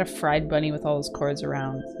 You might get a fried bunny with all those cords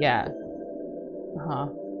around. Yeah. Uh-huh.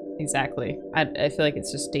 Exactly. I feel like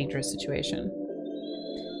it's just a dangerous situation.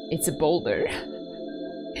 It's a boulder.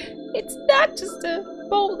 It's not just a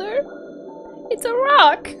boulder. It's a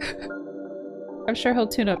rock. I'm sure he'll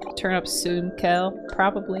turn up soon, Kel.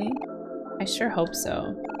 Probably. I sure hope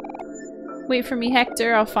so. Wait for me,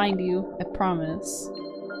 Hector. I'll find you. I promise.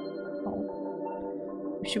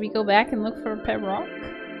 Oh. Should we go back and look for a pet rock?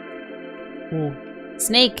 Ooh.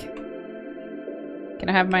 Snake! Can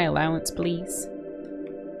I have my allowance, please?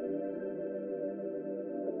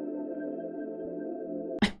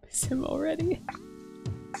 I miss him already.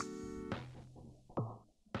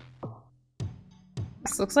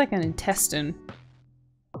 This looks like an intestine.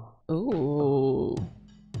 Ooh.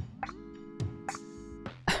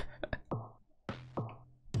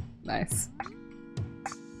 Nice.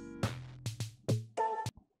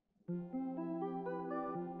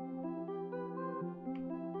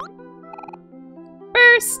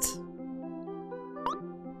 First!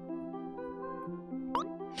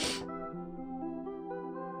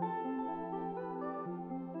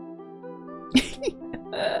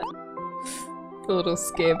 The little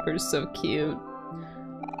scamper's so cute.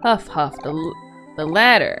 Huff huff, the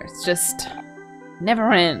ladder just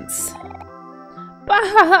never ends.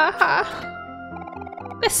 Bah!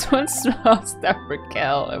 This one small step for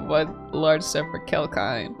Kel and one large step for Kel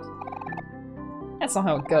kind. That's not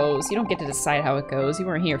how it goes. You don't get to decide how it goes. You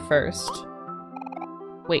weren't here first.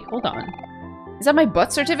 Wait, hold on. Is that my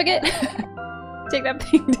butt certificate? Take that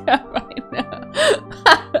thing down right now.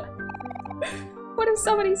 What if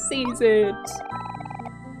somebody sees it?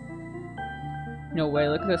 No way,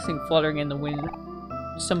 look at this thing fluttering in the wind.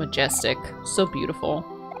 So majestic, so beautiful.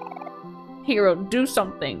 Hero, do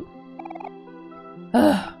something.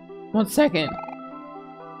 1 second.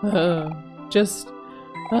 Just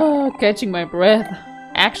catching my breath.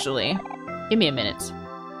 Actually, give me a minute.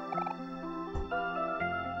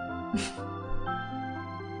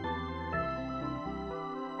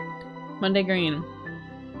 Monday Green.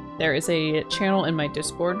 There is a channel in my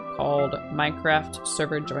Discord called Minecraft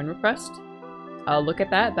Server Join Request. Look at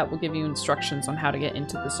that. That will give you instructions on how to get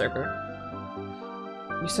into the server.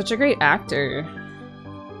 You're such a great actor.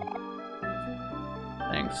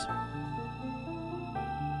 Thanks.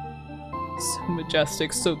 So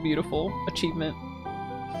majestic, so beautiful. Achievement.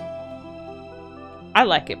 I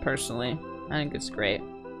like it personally. I think it's great.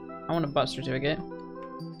 I want a butt certificate.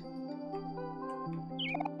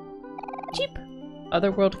 Cheap.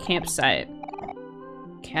 Otherworld campsite.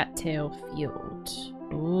 Cattail field.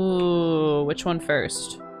 Ooh, which one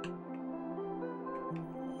first?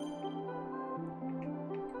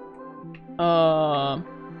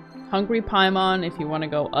 Hungry Paimon if you want to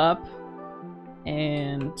go up,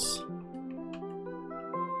 and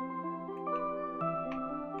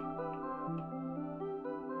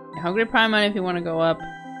Hungry Paimon if you want to go up,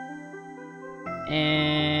 and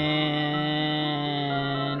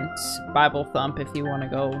Bible Thump if you want to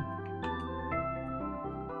go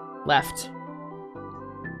left.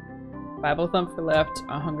 Bible Thump for left,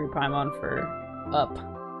 a Hungry Paimon for up.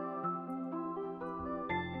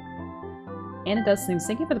 And it does things.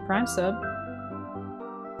 Thank you for the Prime sub.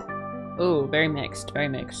 Oh, very mixed. Very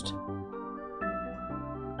mixed.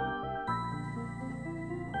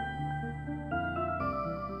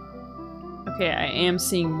 Okay, I am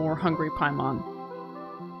seeing more hungry Paimon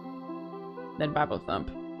than Babo Thump.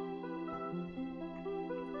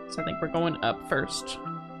 So I think we're going up first.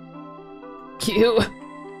 Q.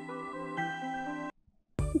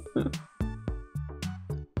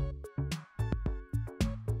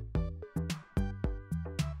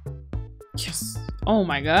 Yes. Oh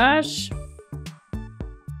my gosh.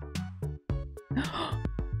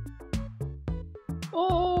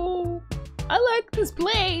 Oh, I like this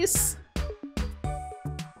place.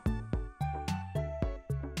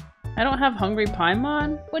 I don't have hungry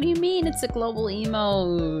Paimon? What do you mean it's a global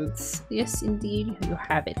emote? Yes, indeed, you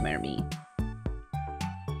have it, Mermy.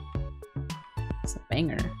 It's a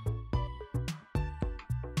banger.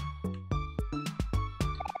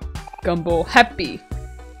 Gumbo happy.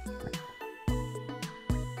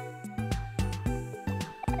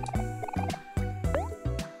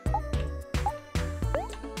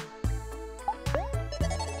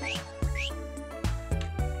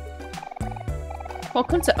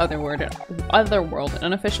 Welcome to Otherworld, an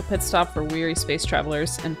unofficial pit stop for weary space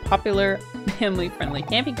travelers and popular family-friendly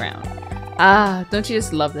camping ground. Ah, don't you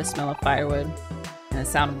just love the smell of firewood and the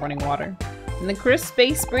sound of running water? And the crisp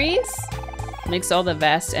space breeze makes all the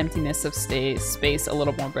vast emptiness of space a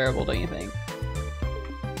little more bearable, don't you think?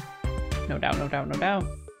 No doubt, no doubt, no doubt.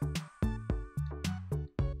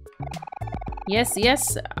 Yes,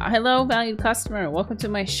 yes. Hello, valued customer. Welcome to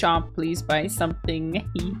my shop. Please buy something.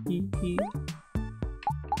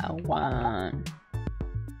 I want...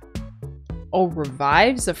 Oh,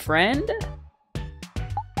 revives a friend?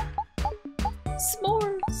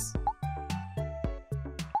 S'mores.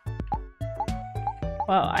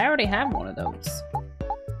 Well, I already have one of those.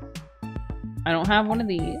 I don't have one of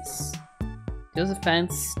these. Deals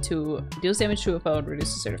damage to a foe and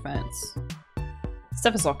reduces their defense.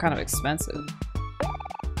 Stuff is all kind of expensive.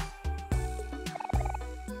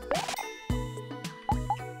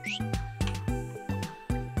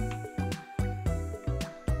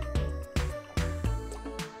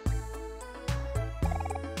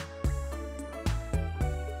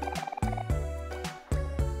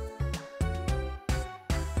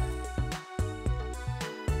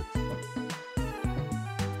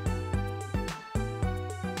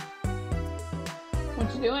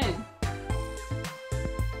 What you doing?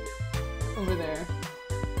 Over there.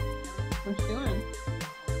 What you doing?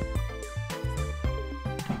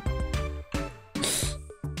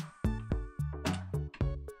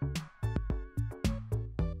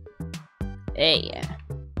 Hey.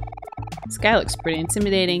 This guy looks pretty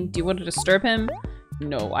intimidating. Do you want to disturb him?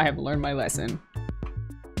 No, I have learned my lesson.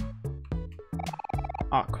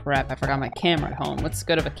 Aw, crap, I forgot my camera at home. What's the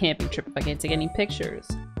good of a camping trip if I can't take any pictures?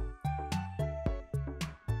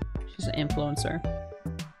 She's an influencer.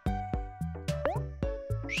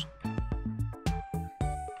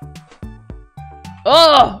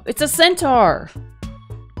 Oh! It's a centaur!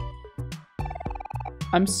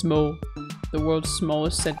 I'm small. The world's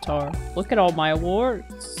smallest centaur. Look at all my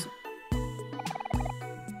awards.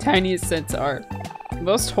 Tiniest centaur.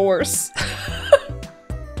 Most horse.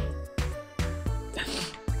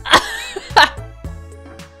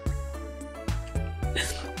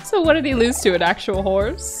 So what did he lose to? An actual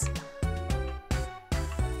horse?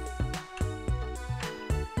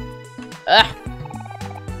 Ah!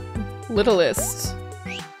 Littlest.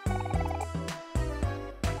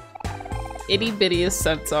 Itty bittiest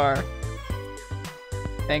centaur.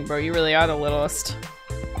 Dang, bro, you really are the littlest.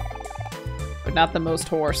 But not the most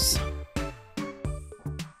horse.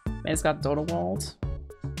 Man's got Donawald.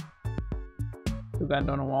 Who got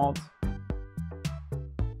Donawald?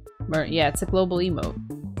 Yeah, it's a global emote.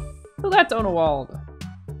 Who got Donawald?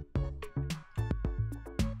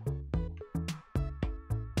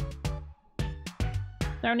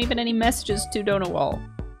 There aren't even any messages to Donawald.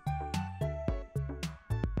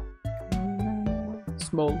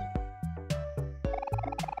 Small.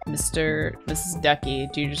 Mrs. Ducky,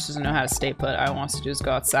 dude just doesn't know how to stay put. All I wants to do is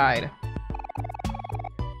go outside.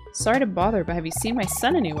 Sorry to bother, but have you seen my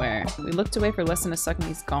son anywhere? We looked away for less than a second,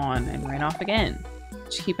 he's gone, and ran off again.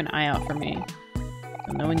 Just keep an eye out for me.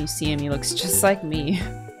 You'll know when you see him, he looks just like me.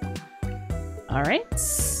 Alright.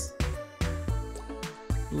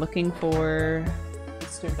 Looking for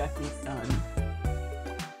Mr. Ducky's son.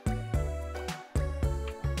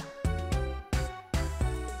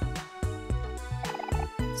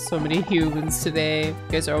 So many humans today. You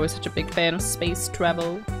guys are always such a big fan of space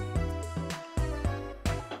travel.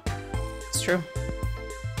 It's true.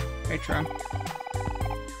 Very true.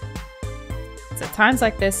 It's at times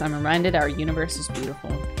like this I'm reminded our universe is beautiful.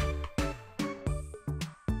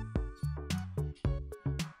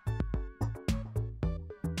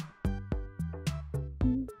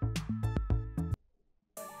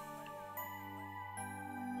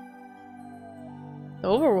 The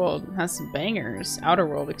overworld has some bangers. Outer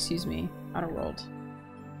world, excuse me. Outer world.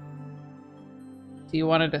 Do you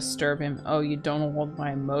want to disturb him? Oh, you don't hold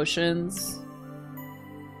my emotions?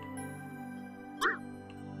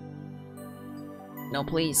 No,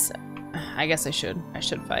 please. I guess I should. I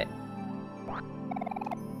should fight.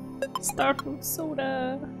 Starfruit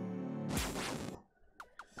soda.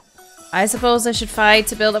 I suppose I should fight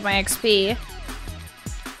to build up my XP.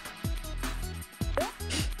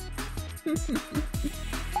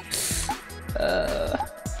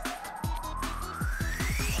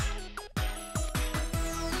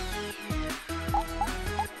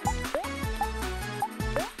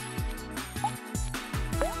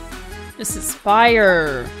 This is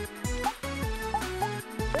fire.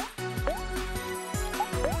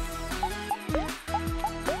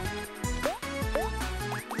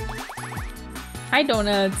 Hi,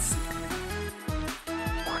 donuts.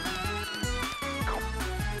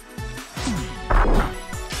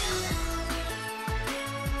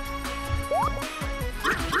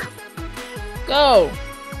 Go!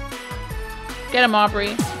 Get him,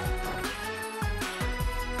 Omori.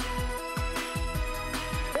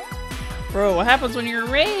 Bro, what happens when you're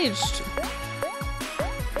enraged?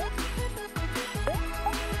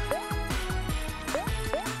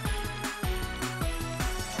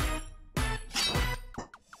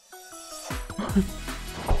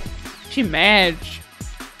 She mad.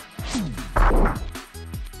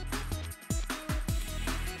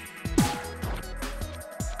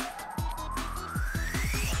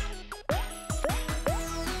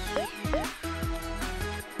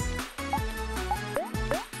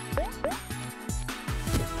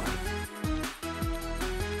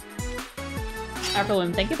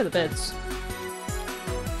 Aprilum, thank you for the bits.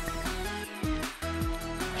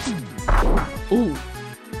 Ooh.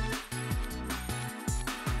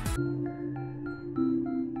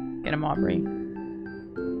 Get him, Omori.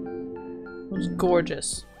 It was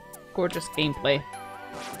gorgeous. Gorgeous gameplay.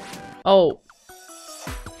 Oh.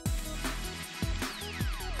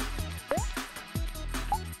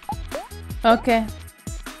 Okay.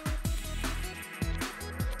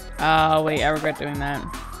 Oh, wait, I regret doing that.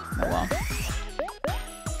 Oh well.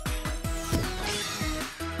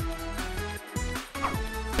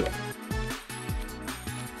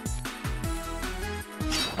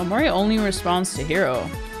 Omori only responds to hero.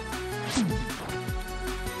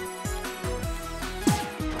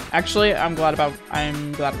 Actually, I'm glad about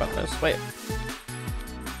this. Wait.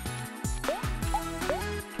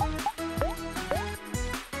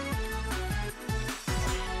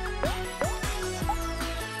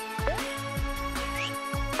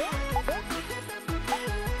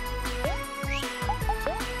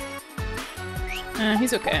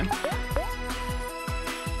 He's okay.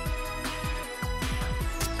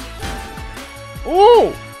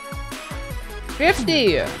 Ooh!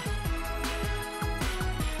 50!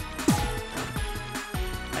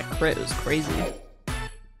 That crit was crazy.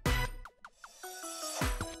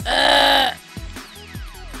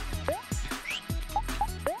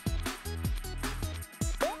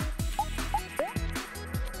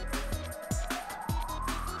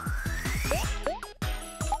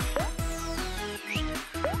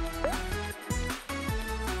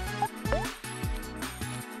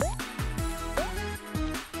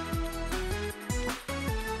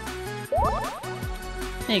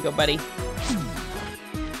 There you go, buddy.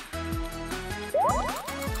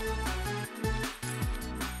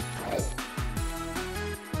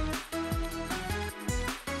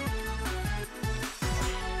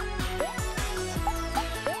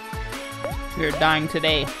 You're dying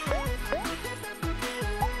today.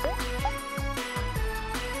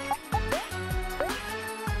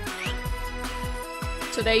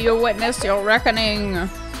 Today you witness your reckoning.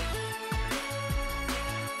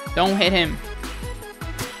 Don't hit him.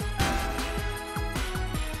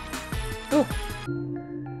 Ooh.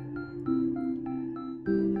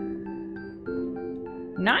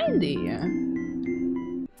 90.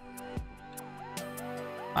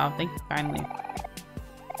 Wow, thank you kindly.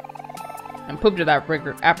 I'm pooped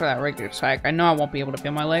after that regular strike. I know I won't be able to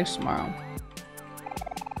feel my legs tomorrow.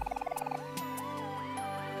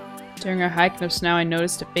 During our hike in the snow, I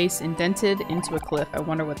noticed a face indented into a cliff. I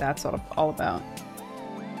wonder what that's all about.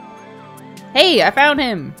 Hey, I found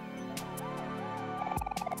him!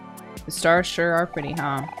 The stars sure are pretty,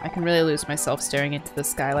 huh? I can really lose myself staring into the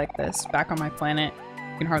sky like this. Back on my planet,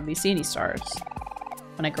 you can hardly see any stars.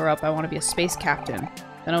 When I grow up, I want to be a space captain.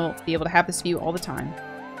 Then I'll be able to have this view all the time.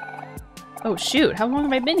 Oh shoot, how long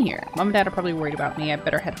have I been here? Mom and Dad are probably worried about me. I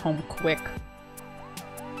better head home quick.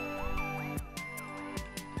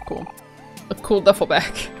 Cool. A cool duffel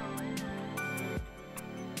bag.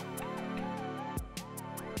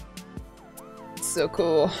 So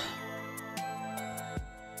cool.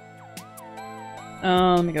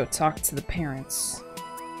 Let me go talk to the parents.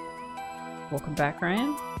 Welcome back,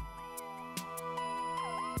 Ryan.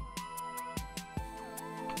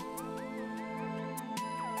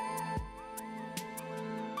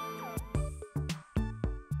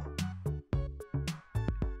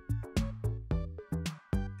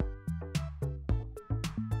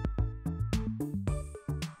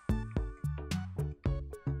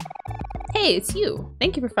 Hey, it's you.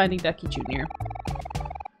 Thank you for finding Ducky Jr.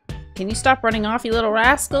 Can you stop running off, you little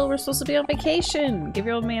rascal? We're supposed to be on vacation. Give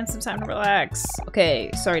your old man some time to relax. Okay,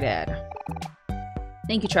 sorry, Dad.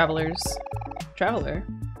 Thank you, travelers. Traveler?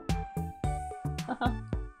 Haha.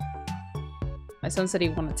 My son said he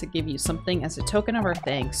wanted to give you something as a token of our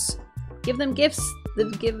thanks. Give them gifts.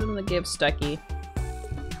 Give them the gifts, Ducky.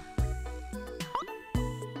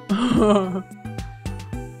 Oh.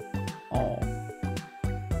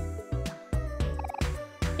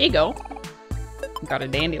 Here you go. Got a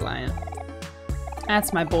dandelion.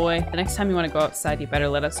 That's my boy. The next time you want to go outside, you better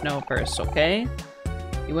let us know first, okay?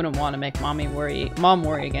 You wouldn't want to make Mom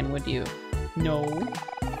worry again, would you? No.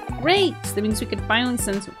 Great! That means we can finally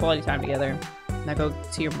spend some quality time together. Now go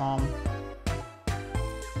to your mom.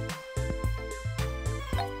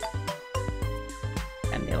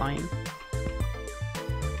 Dandelion.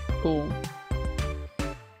 Cool.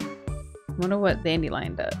 Wonder what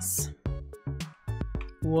dandelion does.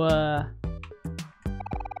 Whoa.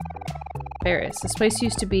 Paris. This place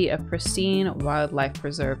used to be a pristine wildlife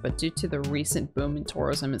preserve, but due to the recent boom in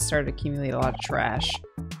tourism, it started to accumulate a lot of trash.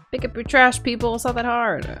 Pick up your trash, people! It's not that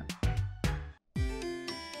hard!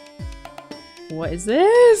 What is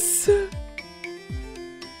this?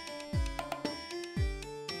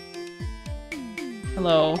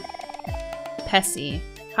 Hello. Pessy.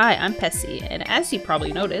 Hi, I'm Pessy, and as you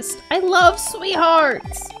probably noticed, I love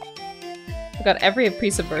Sweethearts! I got every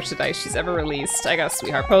piece of merchandise she's ever released. I got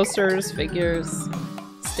Sweetheart posters, figures,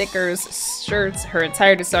 stickers, shirts, her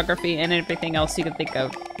entire discography, and everything else you can think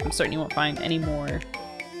of. I'm certain you won't find a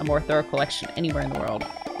more thorough collection anywhere in the world.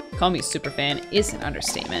 Call me a superfan is an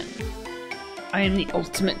understatement. I am the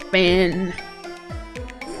ultimate fan.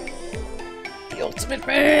 The ultimate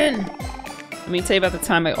fan! Let me tell you about the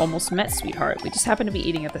time I almost met Sweetheart. We just happened to be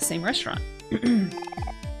eating at the same restaurant.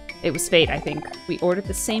 It was fate, I think. We ordered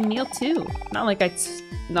the same meal too. Not like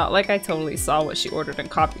I totally saw what she ordered and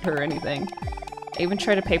copied her or anything. I even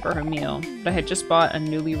tried to pay for her meal, but I had just bought a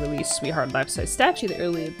newly released Sweetheart life-size statue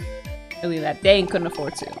earlier that day and couldn't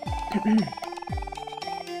afford to.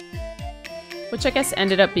 Which I guess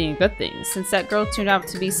ended up being a good thing, since that girl turned out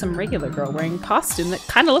to be some regular girl wearing a costume that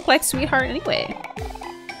kind of looked like Sweetheart anyway.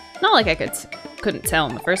 Not like I couldn't tell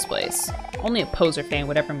in the first place. Only a poser fan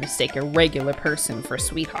would ever mistake a regular person for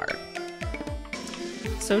Sweetheart.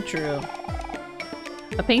 So true.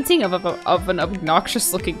 A painting of an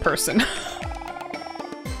obnoxious-looking person.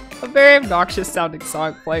 A very obnoxious-sounding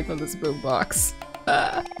song playing from this boombox.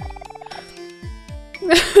 I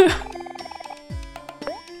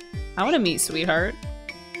want to meet Sweetheart.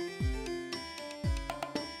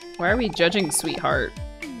 Why are we judging Sweetheart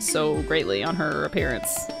so greatly on her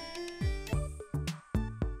appearance?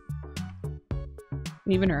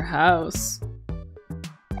 Even her house.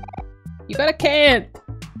 You got a can!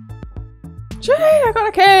 Jay, I got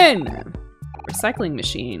a can! Recycling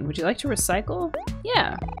machine. Would you like to recycle?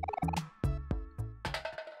 Yeah.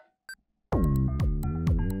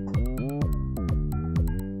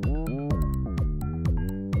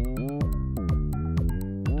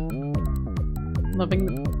 Loving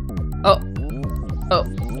the— oh. Oh.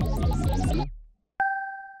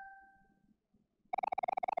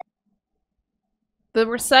 The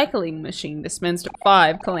recycling machine dispensed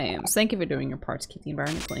 5 clams. Thank you for doing your part to keep the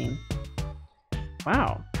environment clean.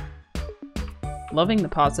 Wow. Loving the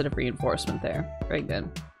positive reinforcement there. Very good.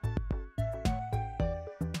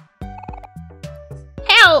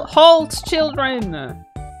 Hell! Halt, children!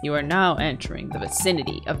 You are now entering the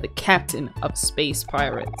vicinity of the captain of space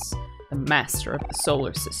pirates, the master of the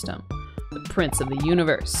solar system, the prince of the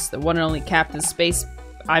universe, the one and only captain space—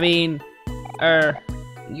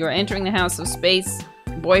 you're entering the house of space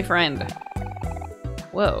boyfriend.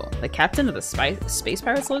 Whoa, the captain of the space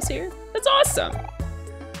pirates lives here? That's awesome!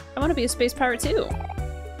 I want to be a space pirate too.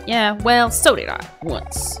 Yeah, well, so did I,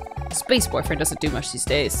 once. Space boyfriend doesn't do much these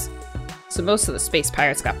days. So most of the space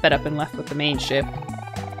pirates got fed up and left with the main ship.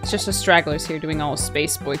 It's just the stragglers here doing all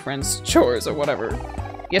space boyfriend's chores or whatever.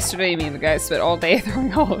 Yesterday, me and the guys spent all day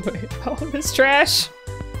throwing all of this trash.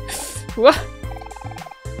 What?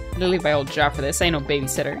 I'm gonna leave my old job for this. I ain't no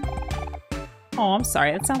babysitter. Oh, I'm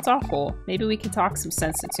sorry. That sounds awful. Maybe we can talk some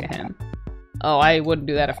sense into him. Oh, I wouldn't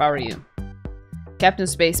do that if I were you. Captain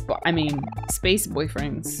Space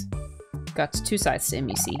Boyfriends. Got two sides to him,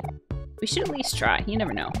 you see. We should at least try. You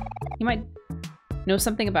never know. He might know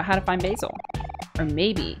something about how to find Basil. Or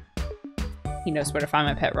maybe he knows where to find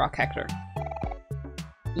my pet rock Hector.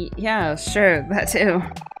 Yeah, sure. That too.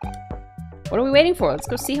 What are we waiting for? Let's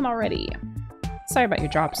go see him already. Sorry about your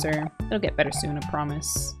job, sir. It'll get better soon, I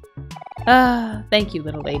promise. Thank you,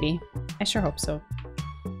 little lady. I sure hope so.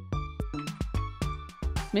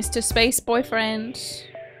 Mr. Space Boyfriend.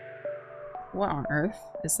 What on earth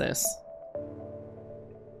is this?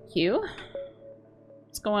 Hugh?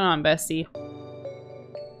 What's going on, bestie?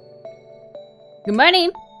 Good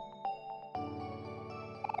morning!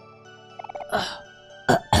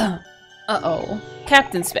 Uh-oh.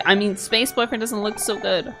 Space Boyfriend doesn't look so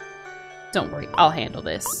good. Don't worry, I'll handle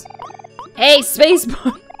this. Hey, Space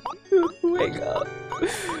Boy! Wake up.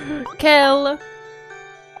 Kel!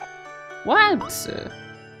 What?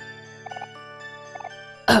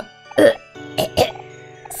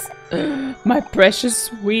 My precious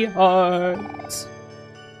sweetheart.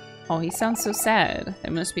 Oh, he sounds so sad.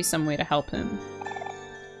 There must be some way to help him.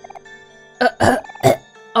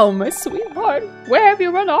 Oh, my sweetheart. Where have you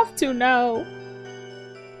run off to now?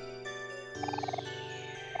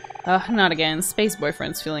 Not again. Space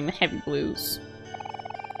Boyfriend's feeling the heavy blues.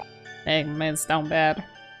 Hey, man's down bad.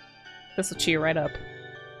 This'll cheer right up.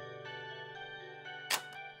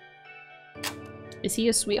 Is he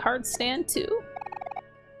a sweetheart stand too?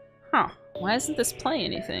 Huh. Why doesn't this play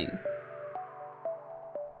anything?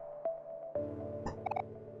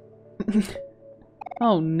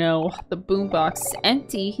 Oh no, the boombox is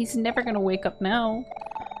empty. He's never gonna wake up now.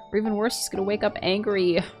 Or even worse, he's gonna wake up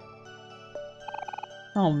angry.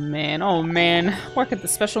 Oh man, where could the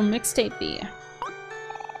special mixtape be?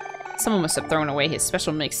 Someone must have thrown away his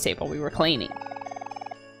special mixtape while we were cleaning.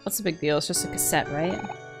 What's the big deal? It's just a cassette, right?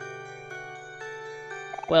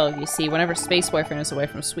 Well, you see, whenever Space Boyfriend is away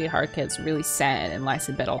from Sweetheart, gets really sad and lies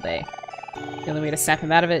in bed all day. The only way to snap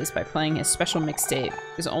him out of it is by playing his special mixtape.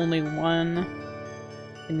 There's only one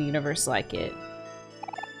in the universe like it.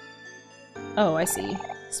 Oh, I see.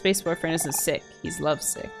 Space Boyfriend isn't sick. He's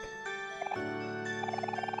lovesick.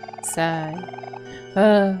 Sigh.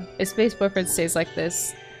 If Space Boyfriend stays like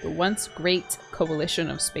this, the once great coalition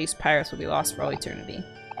of space pirates will be lost for all eternity.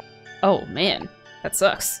 Oh, man. That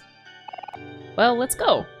sucks. Well, let's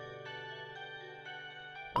go.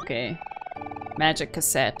 Okay. Magic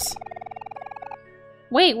cassette.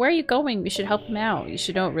 Wait, where are you going? We should help him out. You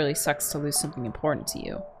should know it really sucks to lose something important to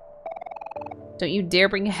you. Don't you dare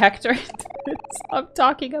bring Hector into this. I'm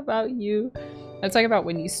talking about you. I'm talking about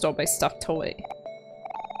when you stole my stuffed toy.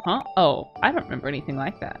 Huh? Oh, I don't remember anything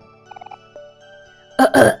like that.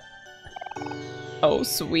 Oh,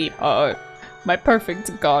 sweetheart. My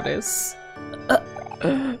perfect goddess.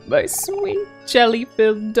 My sweet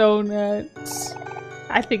jelly-filled donut.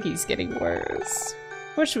 I think he's getting worse.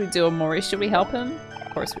 What should we do, Omori? Should we help him?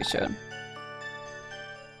 Of course we should.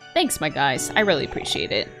 Thanks, my guys. I really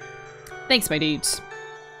appreciate it. Thanks, my dudes.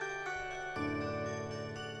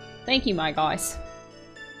 Thank you, my guys.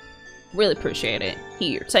 Really appreciate it.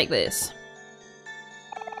 Here, take this.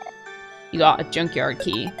 You got a junkyard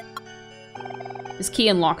key. This key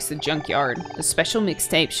unlocks the junkyard. The special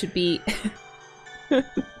mixtape should be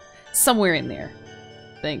somewhere in there.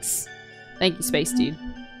 Thanks. Thank you, Space Dude.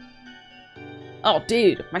 Oh,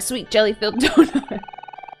 dude, my sweet jelly-filled donut.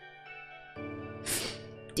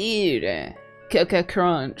 Dude, Coca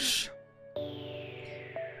Crunch.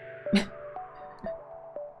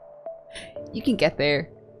 You can get there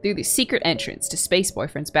through the secret entrance to Space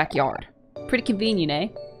Boyfriend's backyard. Pretty convenient, eh?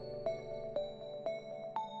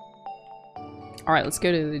 Alright, let's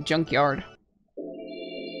go to the junkyard.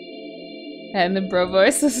 And the bro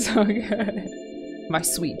voice is so good. My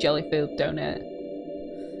sweet jelly-filled donut.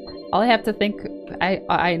 All I have to think, I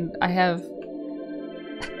have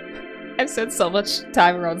I've spent so much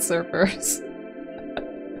time around surfers.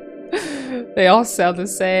 They all sound the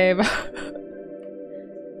same.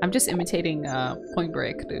 I'm just imitating Point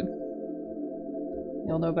Break, dude.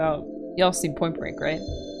 Y'all seen Point Break, right?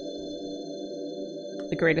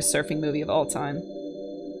 The greatest surfing movie of all time.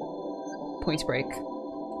 Point Break.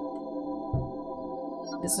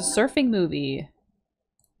 It's a surfing movie.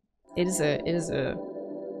 It is a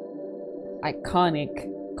iconic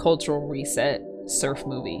cultural reset surf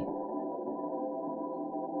movie.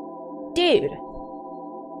 Dude!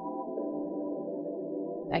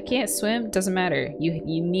 I can't swim. Doesn't matter. You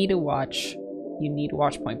need to watch. You need to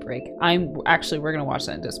watch Point Break. We're gonna watch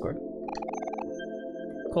that in Discord.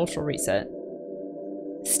 Cultural reset.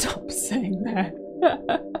 Stop saying that.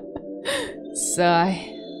 Sigh.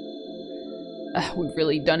 We've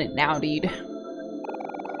really done it now, dude.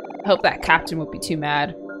 I hope that captain won't be too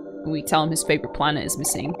mad when we tell him his favorite planet is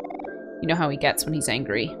missing. You know how he gets when he's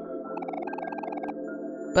angry.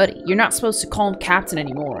 Buddy, you're not supposed to call him captain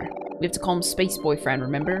anymore. We have to call him space boyfriend,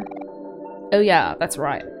 remember? Oh yeah, that's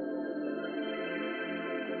right.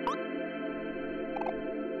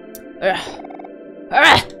 Ugh.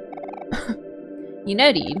 Ugh. You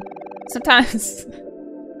know, dude, sometimes...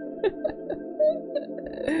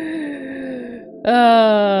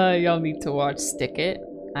 y'all need to watch Stick It.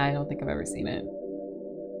 I don't think I've ever seen it.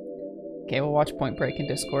 Okay, we'll watch Point Break in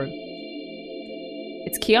Discord.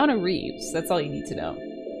 It's Keanu Reeves. That's all you need to know.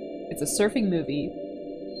 It's a surfing movie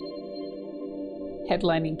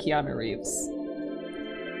headlining Keanu Reeves.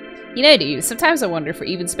 You know, dude, sometimes I wonder if we're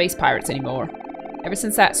even space pirates anymore. Ever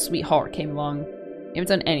since that sweetheart came along, we haven't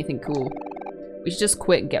done anything cool. We should just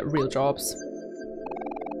quit and get real jobs.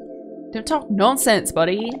 Don't talk nonsense,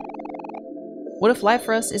 buddy. What if life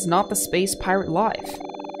for us is not the space pirate life?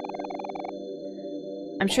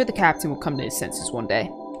 I'm sure the captain will come to his senses one day,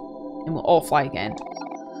 and we'll all fly again.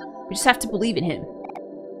 We just have to believe in him.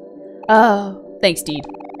 Oh, thanks, dude.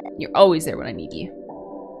 You're always there when I need you.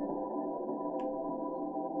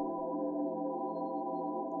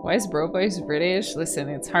 Why is bro voice British? Listen,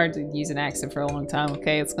 it's hard to use an accent for a long time,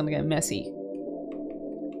 okay? It's gonna get messy.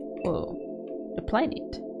 Whoa. The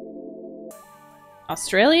planet.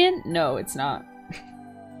 Australian? No, it's not.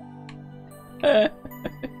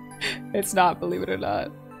 It's not, believe it or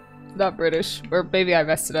not. It's not British. Or maybe I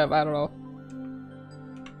messed it up, I don't know.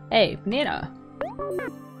 Hey, banana.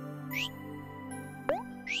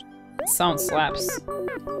 Sound slaps.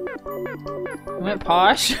 I went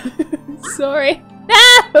posh. Sorry.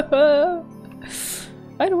 No!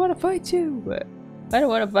 I don't want to fight you. I don't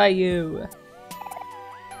want to fight you.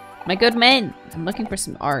 My good men, I'm looking for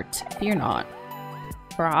some art. Fear not,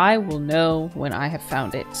 for I will know when I have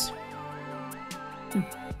found it.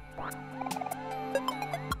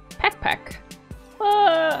 Pack.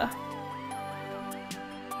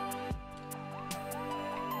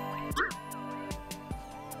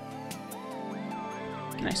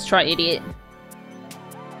 Nice try, idiot.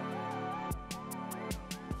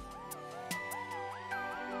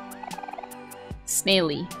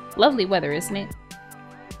 Snaily. Lovely weather, isn't it?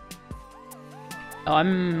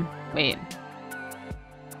 Oh, wait.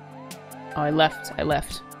 Oh, I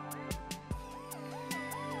left.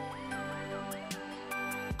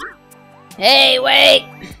 Hey, wait!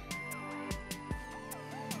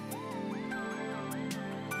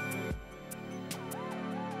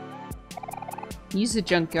 Use the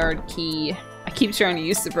junkyard key. I keep trying to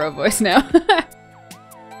use the bro voice now.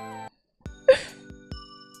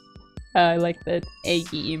 I like the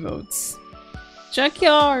eggy emotes.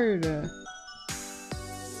 Junkyard!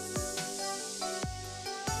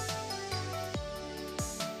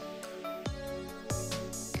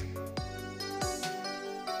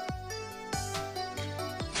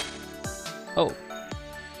 Oh.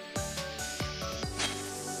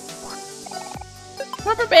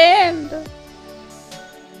 Rubber band!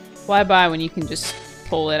 Why buy when you can just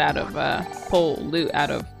pull loot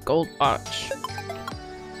out of gold watch?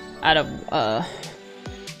 Out of,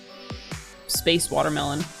 space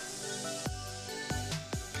watermelon.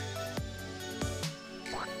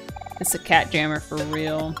 It's a cat jammer for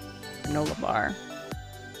real. Granola bar.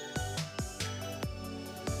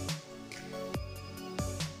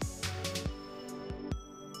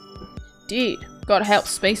 Dude, gotta help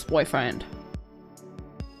space boyfriend.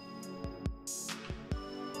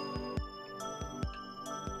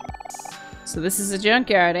 So this is a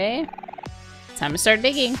junkyard, eh? Time to start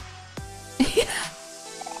digging.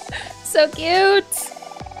 So cute!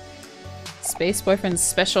 Space Boyfriend's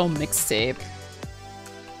special mixtape.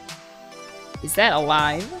 Is that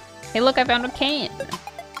alive? Hey look, I found a can!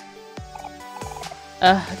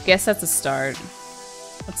 I guess that's a start.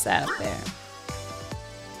 What's that up there?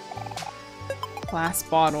 Glass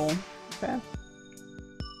bottle. Okay.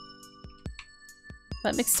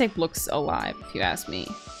 That mixtape looks alive, if you ask me.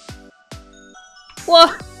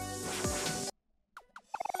 Whoa!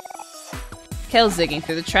 Kel's digging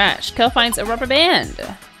through the trash. Kel finds a rubber band.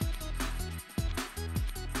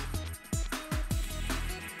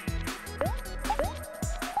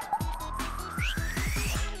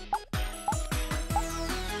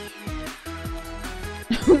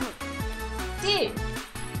 Dude!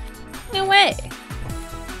 No way!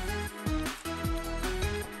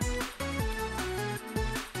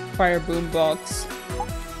 Fire boombox.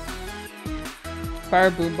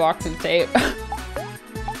 Fire boombox and tape.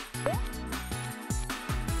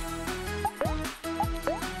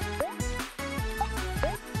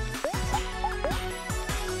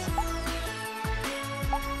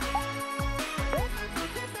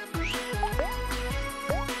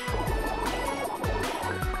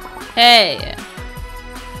 Hey!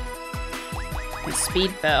 My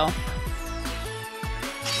speed fell.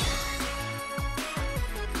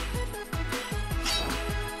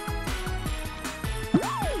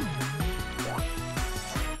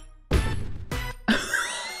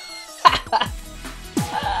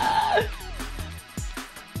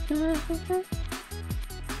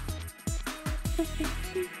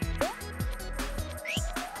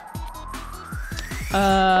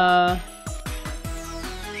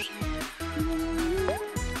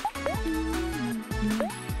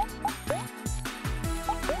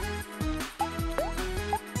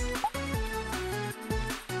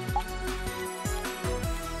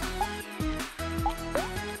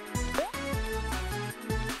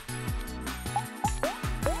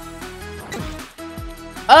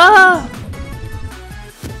 Ah!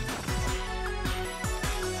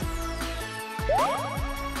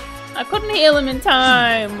 I couldn't heal him in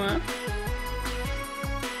time.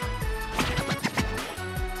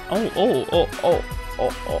 Oh, oh, oh, oh,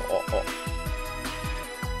 oh, oh, oh, oh.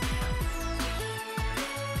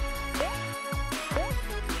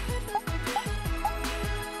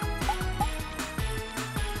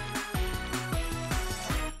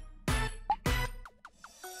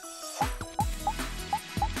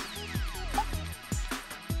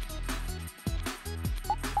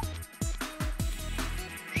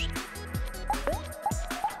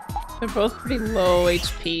 They're both pretty low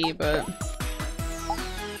HP, but...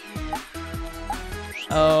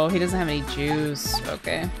 Oh, he doesn't have any juice.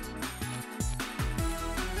 Okay.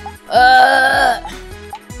 I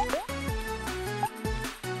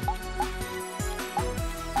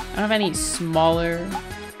don't have any smaller...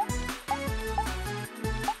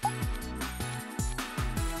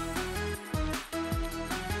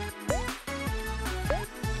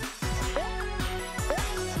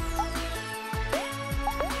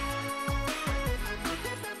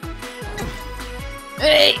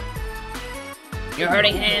 Hey! You're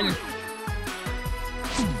hurting him!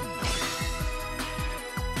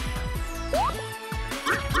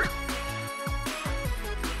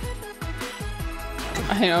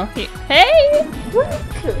 I know. Hey! Look!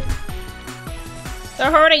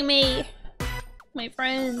 They're hurting me! My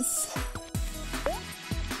friends.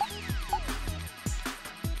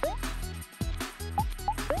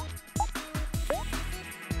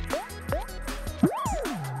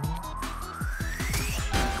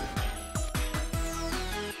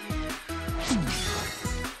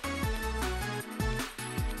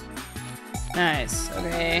 Nice,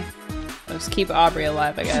 okay. Let's keep Aubrey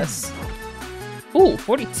alive, I guess. Ooh,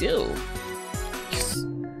 42!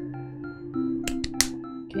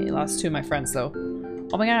 Okay, lost two of my friends, though.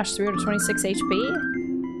 Oh my gosh, 326 HP?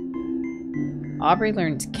 Aubrey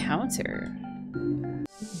learned counter.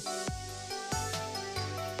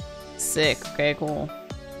 Sick, okay, cool.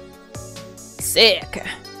 Sick!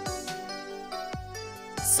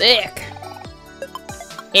 Sick!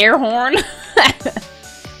 Air horn!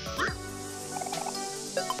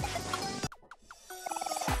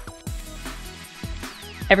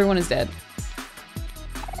 Everyone is dead.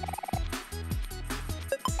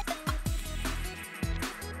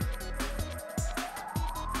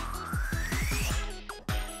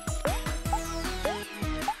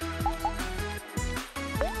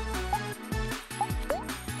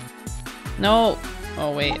 No!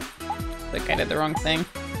 Oh wait. I think I did the wrong thing.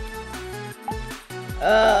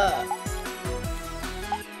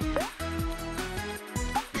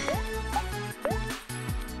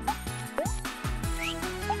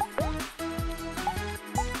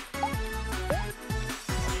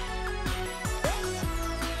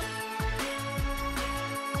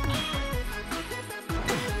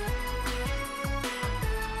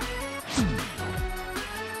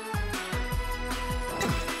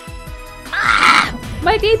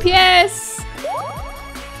 My DPS!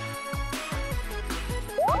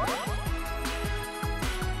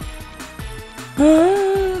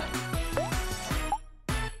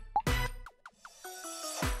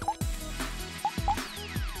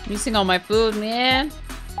 Using all my food, man.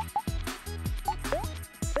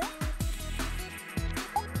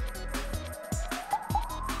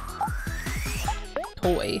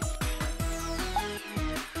 Toy.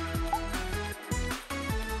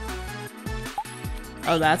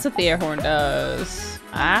 Oh, that's what the air horn does.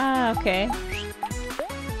 Ah, okay.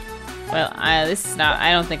 Well, this is not.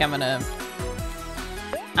 I don't think I'm gonna.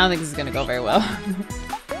 I don't think this is gonna go very well.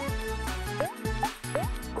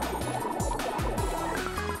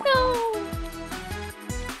 No!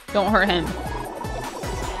 Don't hurt him.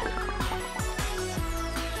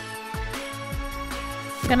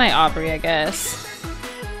 Good night, Aubrey, I guess.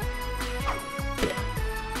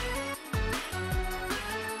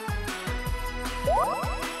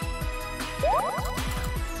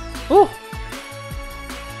 Ooh!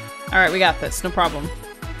 Alright, we got this. No problem.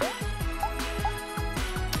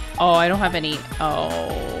 Oh, I don't have any... Oh.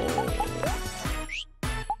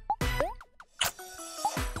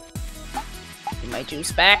 Get my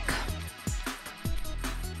juice back.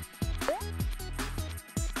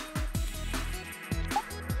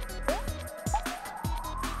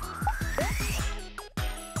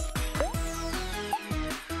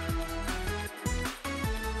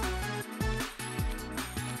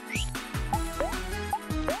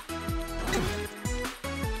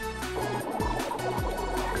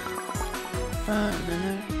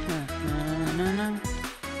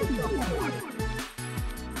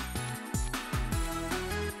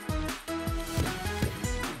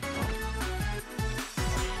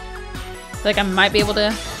 Like I might be able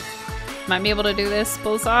to do this,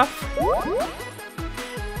 pull this off.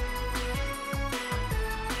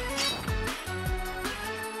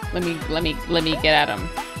 Let me get at him.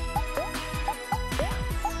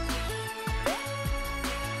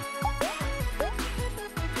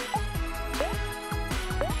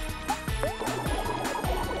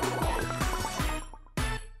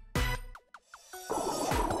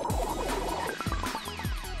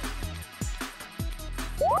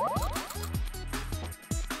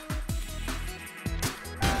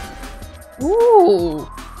 Ooh,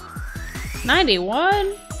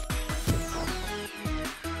 91.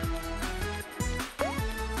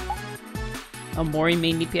 Omori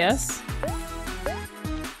main DPS.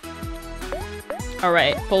 All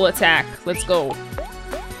right, full attack. Let's go.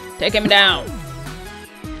 Take him down.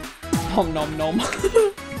 Nom nom nom.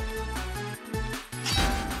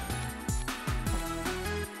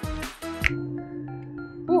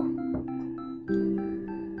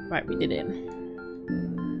 Right, we did it.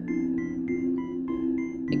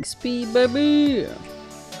 XP, baby!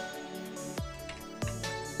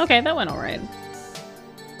 Okay, that went alright.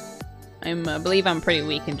 I believe I'm pretty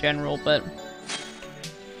weak in general, but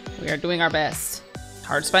we are doing our best.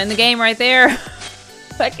 Hardest fight in the game right there!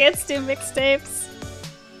 Against 2 mixtapes!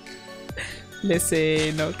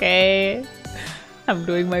 Listen, okay? I'm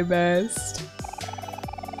doing my best.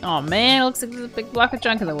 Oh man, it looks like there's a big block of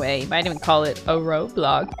junk in the way. You might even call it a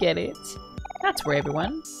roadblock, get it? That's where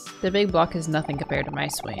everyone. The big block is nothing compared to my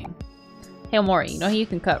swing. Hey Omori, you know how you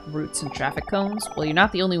can cut routes and traffic cones? Well, you're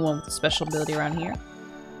not the only one with a special ability around here.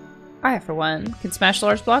 I, for one, can smash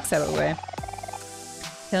large blocks out of the way.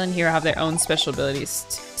 Kel and Hero have their own special abilities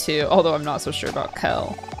too, although I'm not so sure about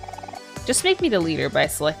Kel. Just make me the leader by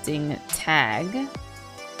selecting Tag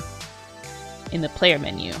in the player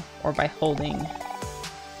menu, or by holding...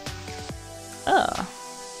 Oh.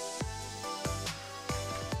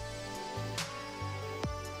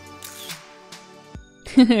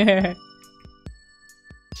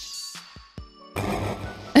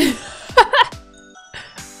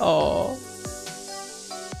 Oh.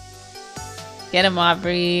 Get him,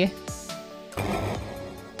 Aubrey.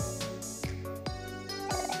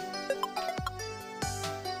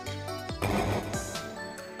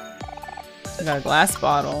 I got a glass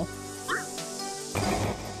bottle.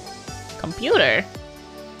 Computer?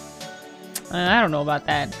 I don't know about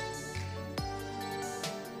that.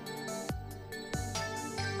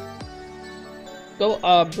 Go,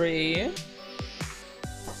 Aubrey.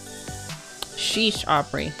 Sheesh,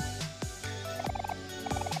 Aubrey.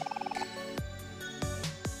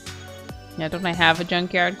 Yeah, don't I have a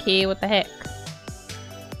junkyard key? What the heck?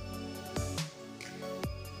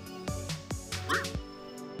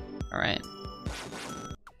 Alright.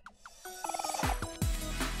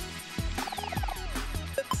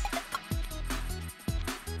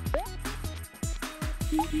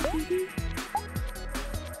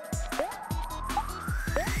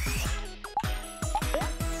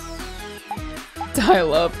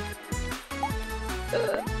 Dial up.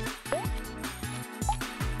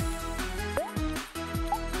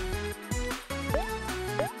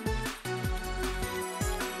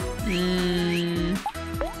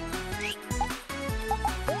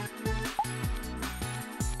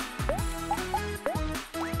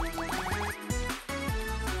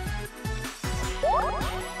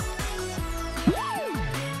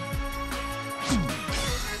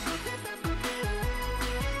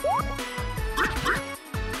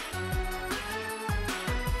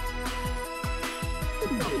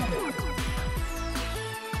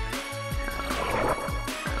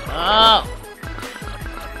 Oh!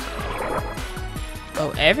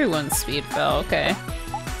 Oh, everyone's speed fell, okay.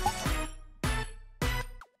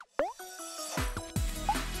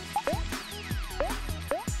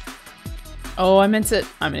 Oh, I'm an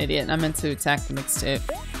idiot. I meant to attack the mixtape.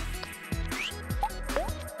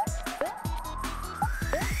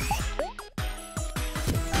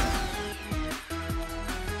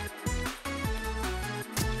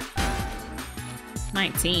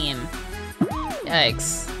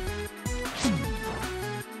 Yikes.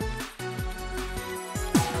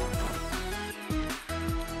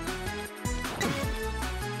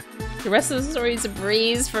 The rest of the story is a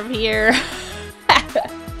breeze from here.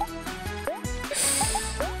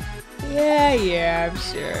 Yeah, I'm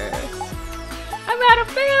sure. I'm out of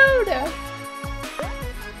food!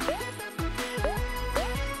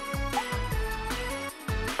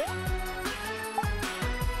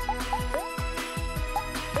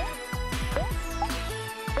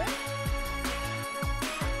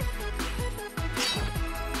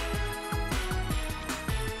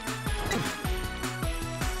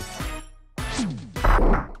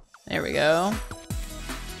 There we go.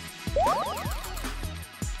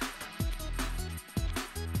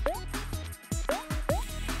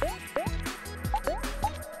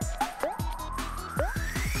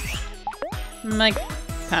 I'm like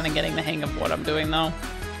kind of getting the hang of what I'm doing though.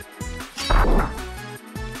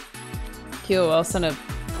 QOL son of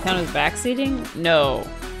count as backseating? No.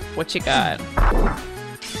 What you got?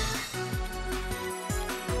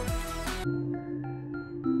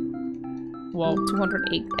 Whoa,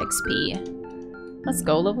 208 XP. Let's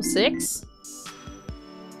go, level 6?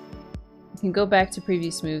 You can go back to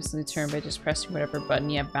previous moves in the turn by just pressing whatever button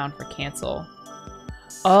you have bound for cancel.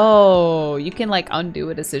 Oh, you can like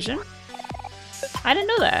undo a decision? I didn't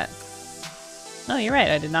know that. No, you're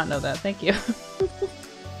right, I did not know that. Thank you.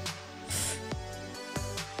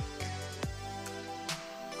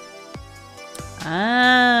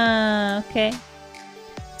 Ah, okay.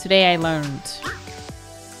 Today I learned.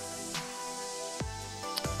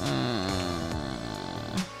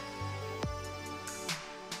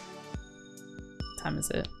 Time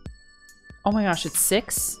is it? Oh my gosh, it's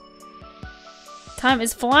 6? Time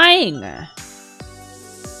is flying! Alright.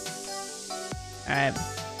 I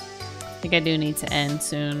think I do need to end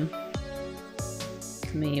soon.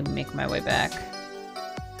 Let me make my way back.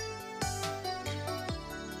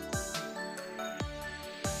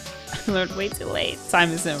 I learned way too late.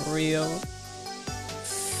 Time isn't real.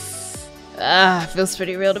 Ah, feels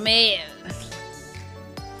pretty real to me.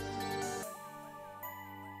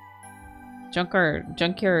 Junkyard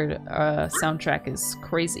soundtrack is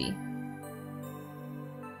crazy.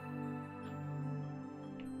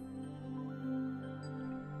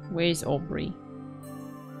 Where's Omori?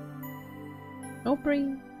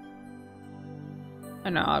 Omori? Oh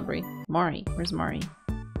no, Aubrey. Mari. Where's Mari?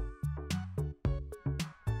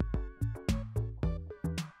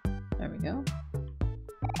 There we go.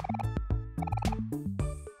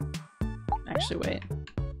 Actually, wait.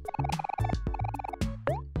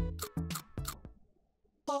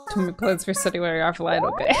 Too many clothes for study wearing offline,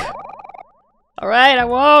 okay. Alright, I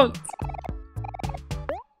won't!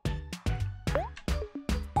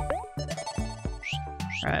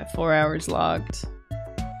 Alright, 4 hours logged.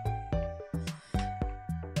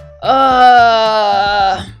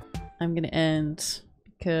 I'm gonna end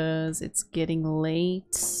because it's getting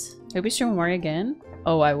late. Will we stream Omori again?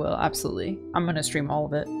 Oh, I will, absolutely. I'm gonna stream all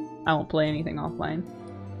of it. I won't play anything offline.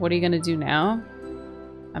 What are you gonna do now?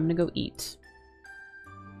 I'm gonna go eat.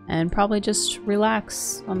 And probably just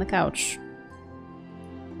relax on the couch.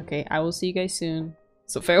 Okay, I will see you guys soon.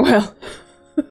 So farewell.